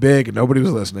win big, and nobody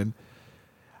was listening.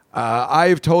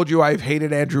 I've told you I've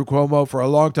hated Andrew Cuomo for a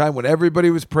long time. When everybody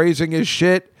was praising his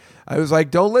shit, I was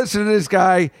like, don't listen to this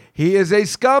guy. He is a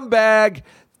scumbag.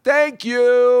 Thank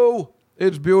you.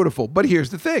 It's beautiful. But here's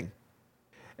the thing.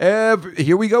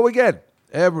 Here we go again.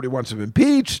 Everybody wants him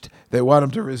impeached. They want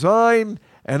him to resign.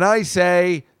 And I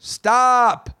say,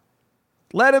 stop.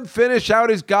 Let him finish out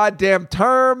his goddamn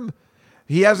term.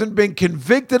 He hasn't been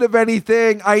convicted of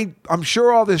anything. I'm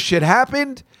sure all this shit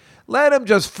happened. Let him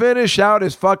just finish out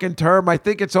his fucking term. I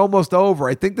think it's almost over.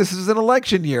 I think this is an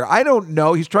election year. I don't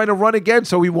know. He's trying to run again,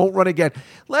 so he won't run again.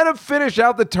 Let him finish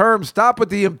out the term. Stop with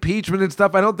the impeachment and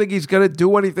stuff. I don't think he's going to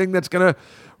do anything that's going to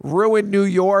ruin New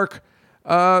York.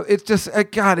 It's just,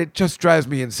 God, it just drives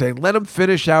me insane. Let him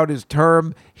finish out his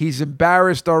term. He's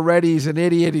embarrassed already. He's an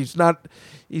idiot.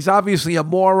 He's obviously a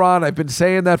moron. I've been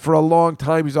saying that for a long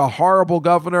time. He's a horrible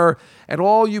governor. And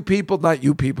all you people, not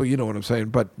you people, you know what I'm saying,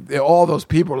 but all those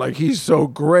people are like, he's so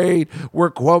great.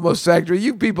 We're Cuomo sector.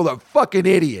 You people are fucking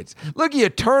idiots. Look, you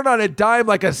turn on a dime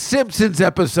like a Simpsons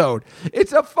episode.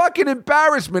 It's a fucking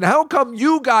embarrassment. How come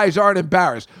you guys aren't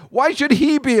embarrassed? Why should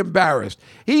he be embarrassed?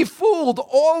 He fooled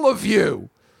all of you.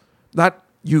 Not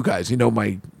you guys,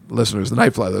 my listeners, the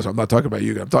Nightfly listeners. I'm not talking about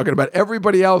you guys. I'm talking about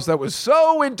everybody else that was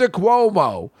so into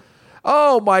Cuomo.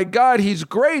 Oh, my God, he's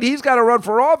great. He's got to run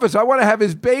for office. I want to have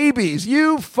his babies.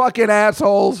 You fucking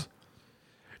assholes.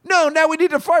 No, now we need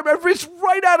to fire him. It's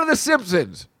right out of The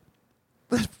Simpsons.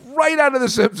 It's right out of The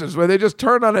Simpsons, where they just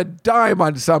turn on a dime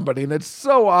on somebody, and it's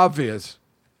so obvious.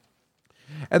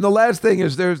 And the last thing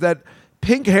is there's that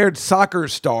pink-haired soccer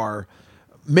star,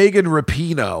 Megan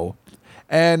Rapinoe,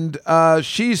 and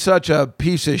she's such a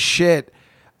piece of shit.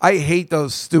 I hate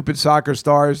those stupid soccer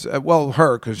stars.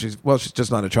 Her, because she's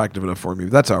just not attractive enough for me.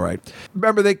 But that's all right.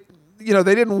 Remember, they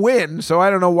didn't win, so I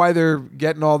don't know why they're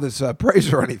getting all this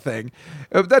praise or anything.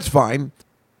 That's fine.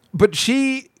 But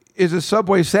she is a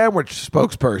Subway sandwich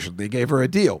spokesperson. They gave her a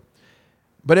deal.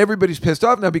 But everybody's pissed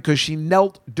off now because she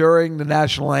knelt during the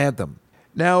national anthem.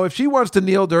 Now, if she wants to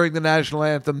kneel during the national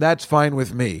anthem, that's fine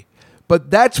with me.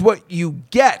 But that's what you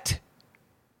get.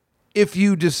 If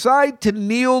you decide to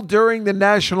kneel during the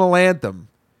national anthem,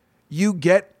 you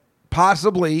get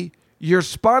possibly your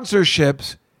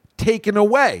sponsorships taken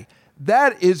away.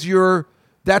 That's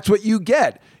what you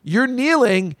get. You're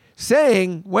kneeling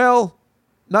saying, well,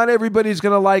 not everybody's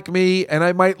going to like me and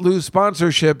I might lose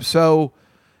sponsorship, so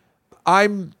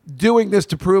I'm doing this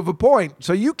to prove a point.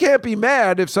 So you can't be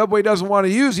mad if Subway doesn't want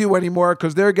to use you anymore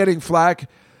because they're getting flack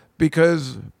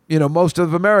because, most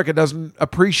of America doesn't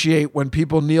appreciate when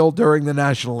people kneel during the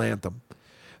national anthem.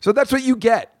 So that's what you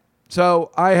get. So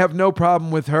I have no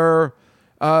problem with her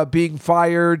being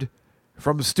fired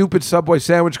from a stupid Subway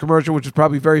sandwich commercial, which is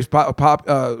probably very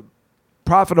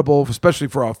profitable, especially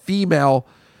for a female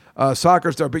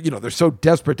soccer star. But, they're so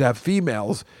desperate to have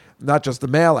females, not just the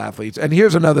male athletes. And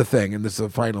here's another thing, and this is the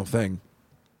final thing.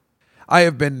 I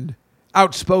have been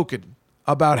outspoken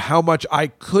about how much I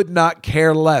could not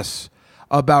care less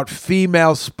about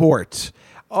female sports.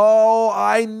 Oh,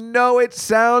 I know it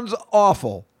sounds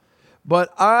awful,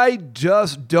 but I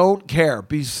just don't care.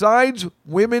 Besides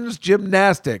women's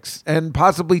gymnastics and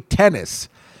possibly tennis,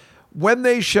 when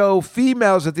they show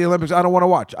females at the Olympics, I don't want to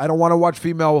watch. I don't want to watch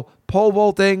female pole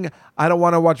vaulting. I don't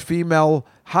want to watch female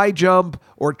high jump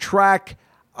or track.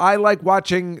 I like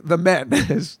watching the men,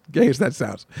 as gay as that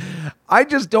sounds. I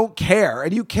just don't care.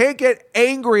 And you can't get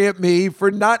angry at me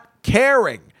for not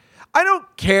caring. I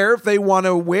don't care if they want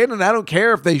to win, and I don't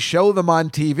care if they show them on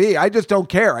TV. I just don't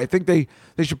care. I think they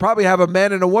should probably have a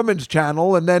men and a women's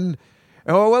channel, and then,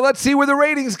 let's see where the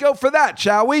ratings go for that,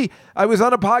 shall we? I was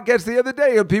on a podcast the other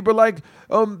day, and people are like,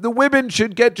 the women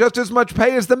should get just as much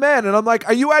pay as the men. And I'm like,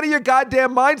 are you out of your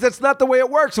goddamn minds? That's not the way it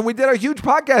works. And we did a huge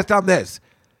podcast on this.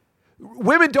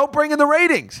 Women don't bring in the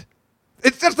ratings.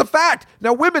 It's just a fact.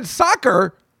 Now, women's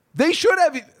soccer, they should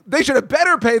have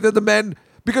better pay than the men,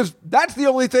 because that's the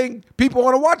only thing people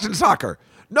want to watch in soccer.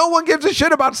 No one gives a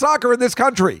shit about soccer in this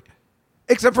country,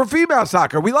 except for female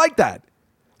soccer. We like that.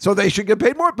 So they should get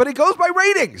paid more, but it goes by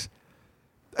ratings.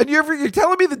 And you're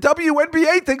telling me the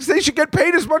WNBA thinks they should get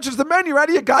paid as much as the men? You're out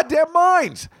of your goddamn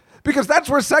minds, because that's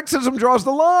where sexism draws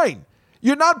the line.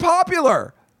 You're not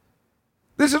popular.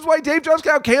 This is why Dave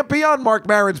Juskow can't be on Mark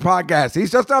Maron's podcast.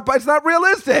 He's just not, it's not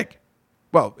realistic.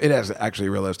 Well, it is actually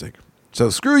realistic.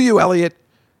 So screw you, Elliot.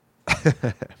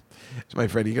 It's my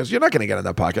friend. He goes, you're not going to get on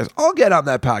that podcast. I'll get on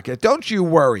that podcast. Don't you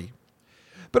worry.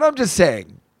 But I'm just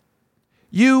saying,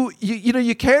 you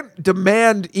can't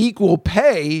demand equal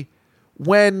pay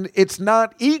when it's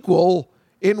not equal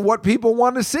in what people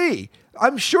want to see.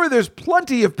 I'm sure there's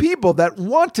plenty of people that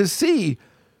want to see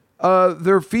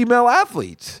their female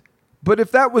athletes. But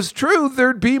if that was true,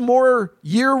 there'd be more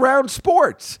year-round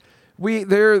sports.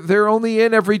 They're only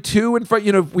in every two and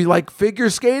we like figure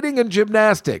skating and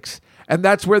gymnastics, and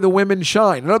that's where the women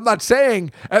shine. And I'm not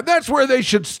saying, and that's where they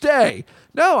should stay.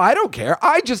 No, I don't care.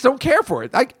 I just don't care for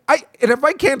it. And if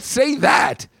I can't say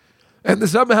that, and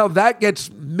somehow that gets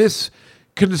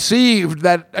misconceived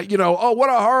that, what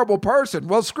a horrible person.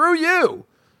 Well, screw you.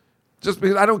 Just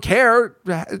because I don't care.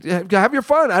 Have your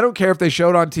fun. I don't care if they show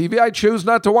it on TV. I choose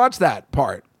not to watch that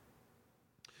part.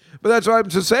 But that's what I'm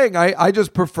just saying. I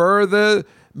just prefer the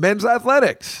men's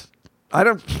athletics. But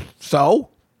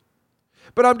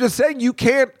I'm just saying you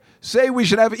can't say we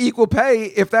should have equal pay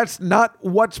if that's not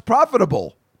what's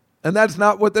profitable. And that's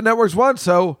not what the networks want.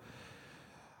 So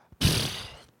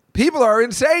people are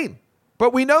insane.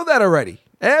 But we know that already.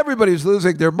 Everybody's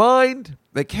losing their mind.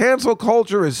 The cancel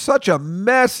culture is such a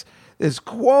mess. This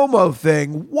Cuomo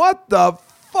thing. What the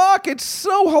fuck? It's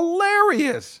so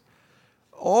hilarious.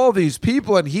 All these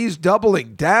people, and he's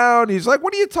doubling down. He's like,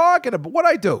 what are you talking about? What'd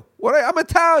I do? I'm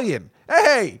Italian.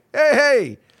 Hey.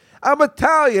 I'm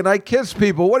Italian. I kiss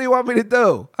people. What do you want me to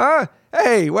do? Huh?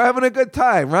 Hey, we're having a good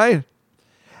time, right?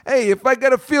 Hey, if I got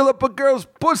to feel up a girl's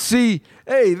pussy,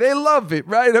 hey, they love it,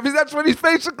 right? I mean, that's what he's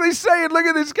basically saying. Look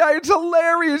at this guy. It's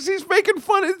hilarious. He's making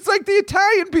fun. It's like the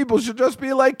Italian people should just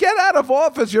be like, get out of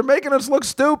office. You're making us look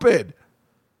stupid.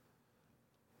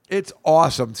 It's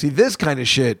awesome. See, this kind of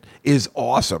shit is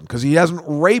awesome because he hasn't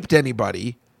raped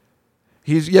anybody.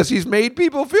 He's made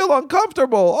people feel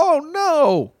uncomfortable. Oh,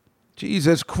 no.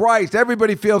 Jesus Christ.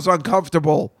 Everybody feels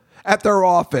uncomfortable at their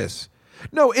office.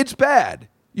 No, it's bad.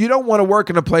 You don't want to work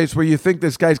in a place where you think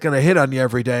this guy's going to hit on you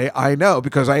every day. I know,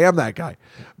 because I am that guy.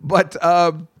 But,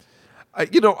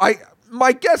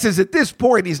 my guess is at this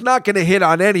point, he's not going to hit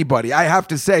on anybody, I have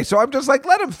to say. So I'm just like,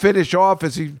 let him finish off.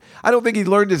 I don't think he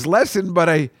learned his lesson, but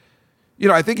I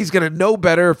think he's going to know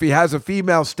better if he has a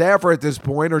female staffer at this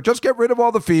point, or just get rid of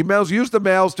all the females, use the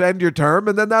males to end your term,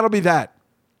 and then that'll be that.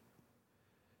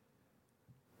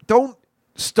 Don't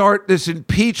start this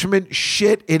impeachment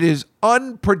shit. It is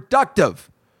unproductive.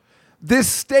 This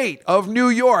state of New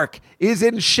York is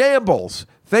in shambles,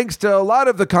 thanks to a lot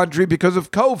of the country because of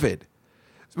COVID.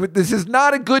 This is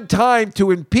not a good time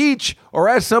to impeach or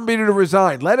ask somebody to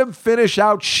resign. Let him finish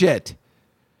out shit.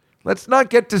 Let's not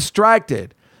get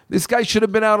distracted. This guy should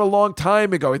have been out a long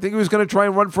time ago. I think he was going to try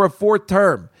and run for a 4th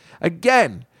term.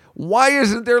 Again, why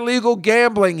isn't there legal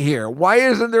gambling here? Why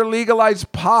isn't there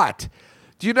legalized pot?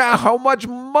 Do you know how much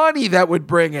money that would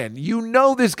bring in? You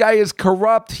know this guy is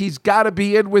corrupt. He's got to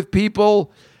be in with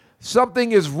people.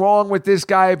 Something is wrong with this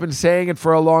guy. I've been saying it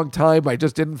for a long time. I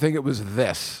just didn't think it was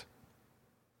this.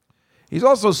 He's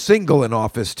also single in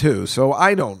office, too, so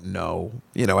I don't know.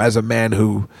 You know, as a man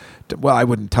who, well, I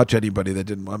wouldn't touch anybody that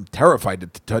didn't. I'm terrified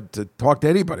to talk to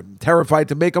anybody. I'm terrified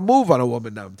to make a move on a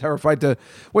woman now. I'm terrified to,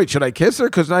 wait, should I kiss her?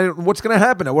 Because what's going to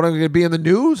happen? What, am I going to be in the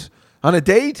news on a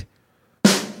date?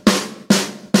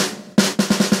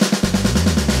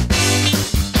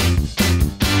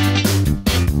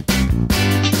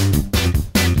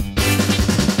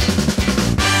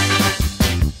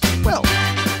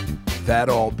 That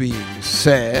all being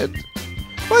said,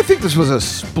 well, I think this was a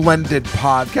splendid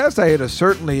podcast. I had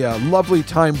certainly a lovely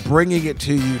time bringing it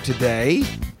to you today.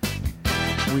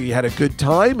 We had a good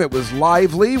time. It was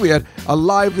lively. We had a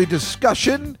lively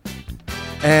discussion.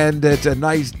 And it's a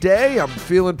nice day. I'm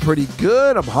feeling pretty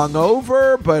good. I'm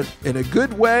hungover, but in a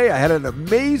good way. I had an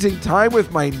amazing time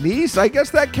with my niece. I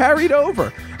guess that carried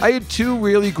over. I had 2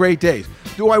 really great days.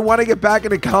 Do I want to get back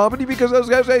into comedy because of those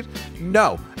guys' days?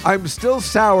 No. I'm still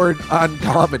soured on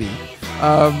comedy.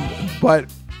 But,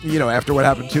 you know, after what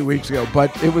happened 2 weeks ago.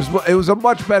 But it was a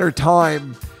much better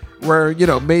time where, you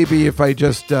know, maybe if I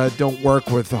just don't work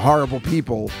with horrible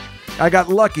people. I got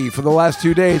lucky for the last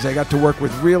 2 days. I got to work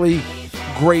with really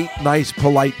great, nice,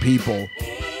 polite people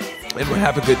and would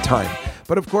have a good time.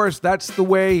 But, of course, that's the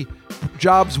way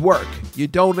jobs work. You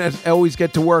don't always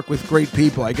get to work with great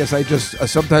people. I guess I just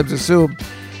sometimes assume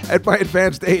at my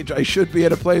advanced age I should be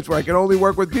at a place where I can only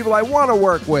work with people I want to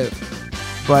work with.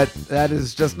 But that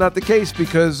is just not the case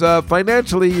because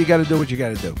financially you got to do what you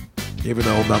got to do, even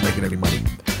though I'm not making any money.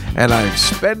 And I'm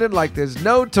spending like there's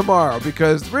no tomorrow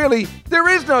because really there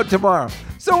is no tomorrow.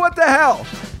 So what the hell?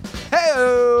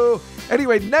 Hey-o!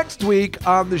 Anyway, next week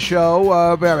on the show,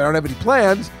 I don't have any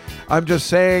plans. I'm just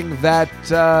saying that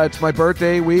it's my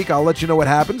birthday week. I'll let you know what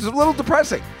happens. It's a little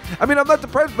depressing. I mean, I'm not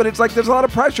depressed, but it's like there's a lot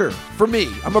of pressure for me.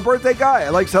 I'm a birthday guy. I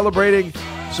like celebrating,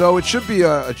 so it should be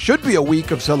a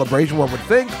week of celebration, one would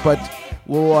think. But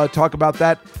we'll talk about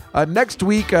that next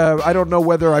week. I don't know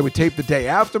whether I would tape the day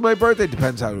after my birthday.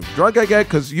 Depends how drunk I get,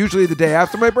 because usually the day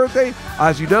after my birthday,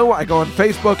 as you know, I go on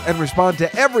Facebook and respond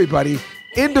to everybody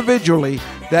individually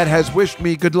that has wished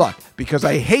me good luck, because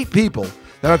I hate people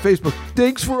that on Facebook,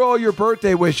 thanks for all your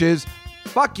birthday wishes.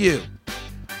 Fuck you.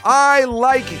 I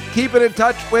like keeping in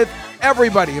touch with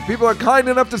everybody. If people are kind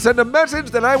enough to send a message,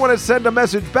 then I want to send a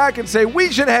message back and say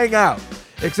we should hang out.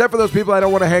 Except for those people I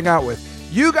don't want to hang out with.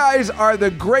 You guys are the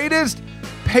greatest.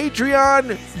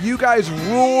 Patreon, you guys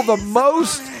rule the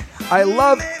most. I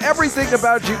love everything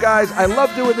about you guys. I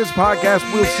love doing this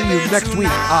podcast. We'll see you next week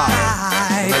on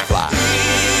Nightfly.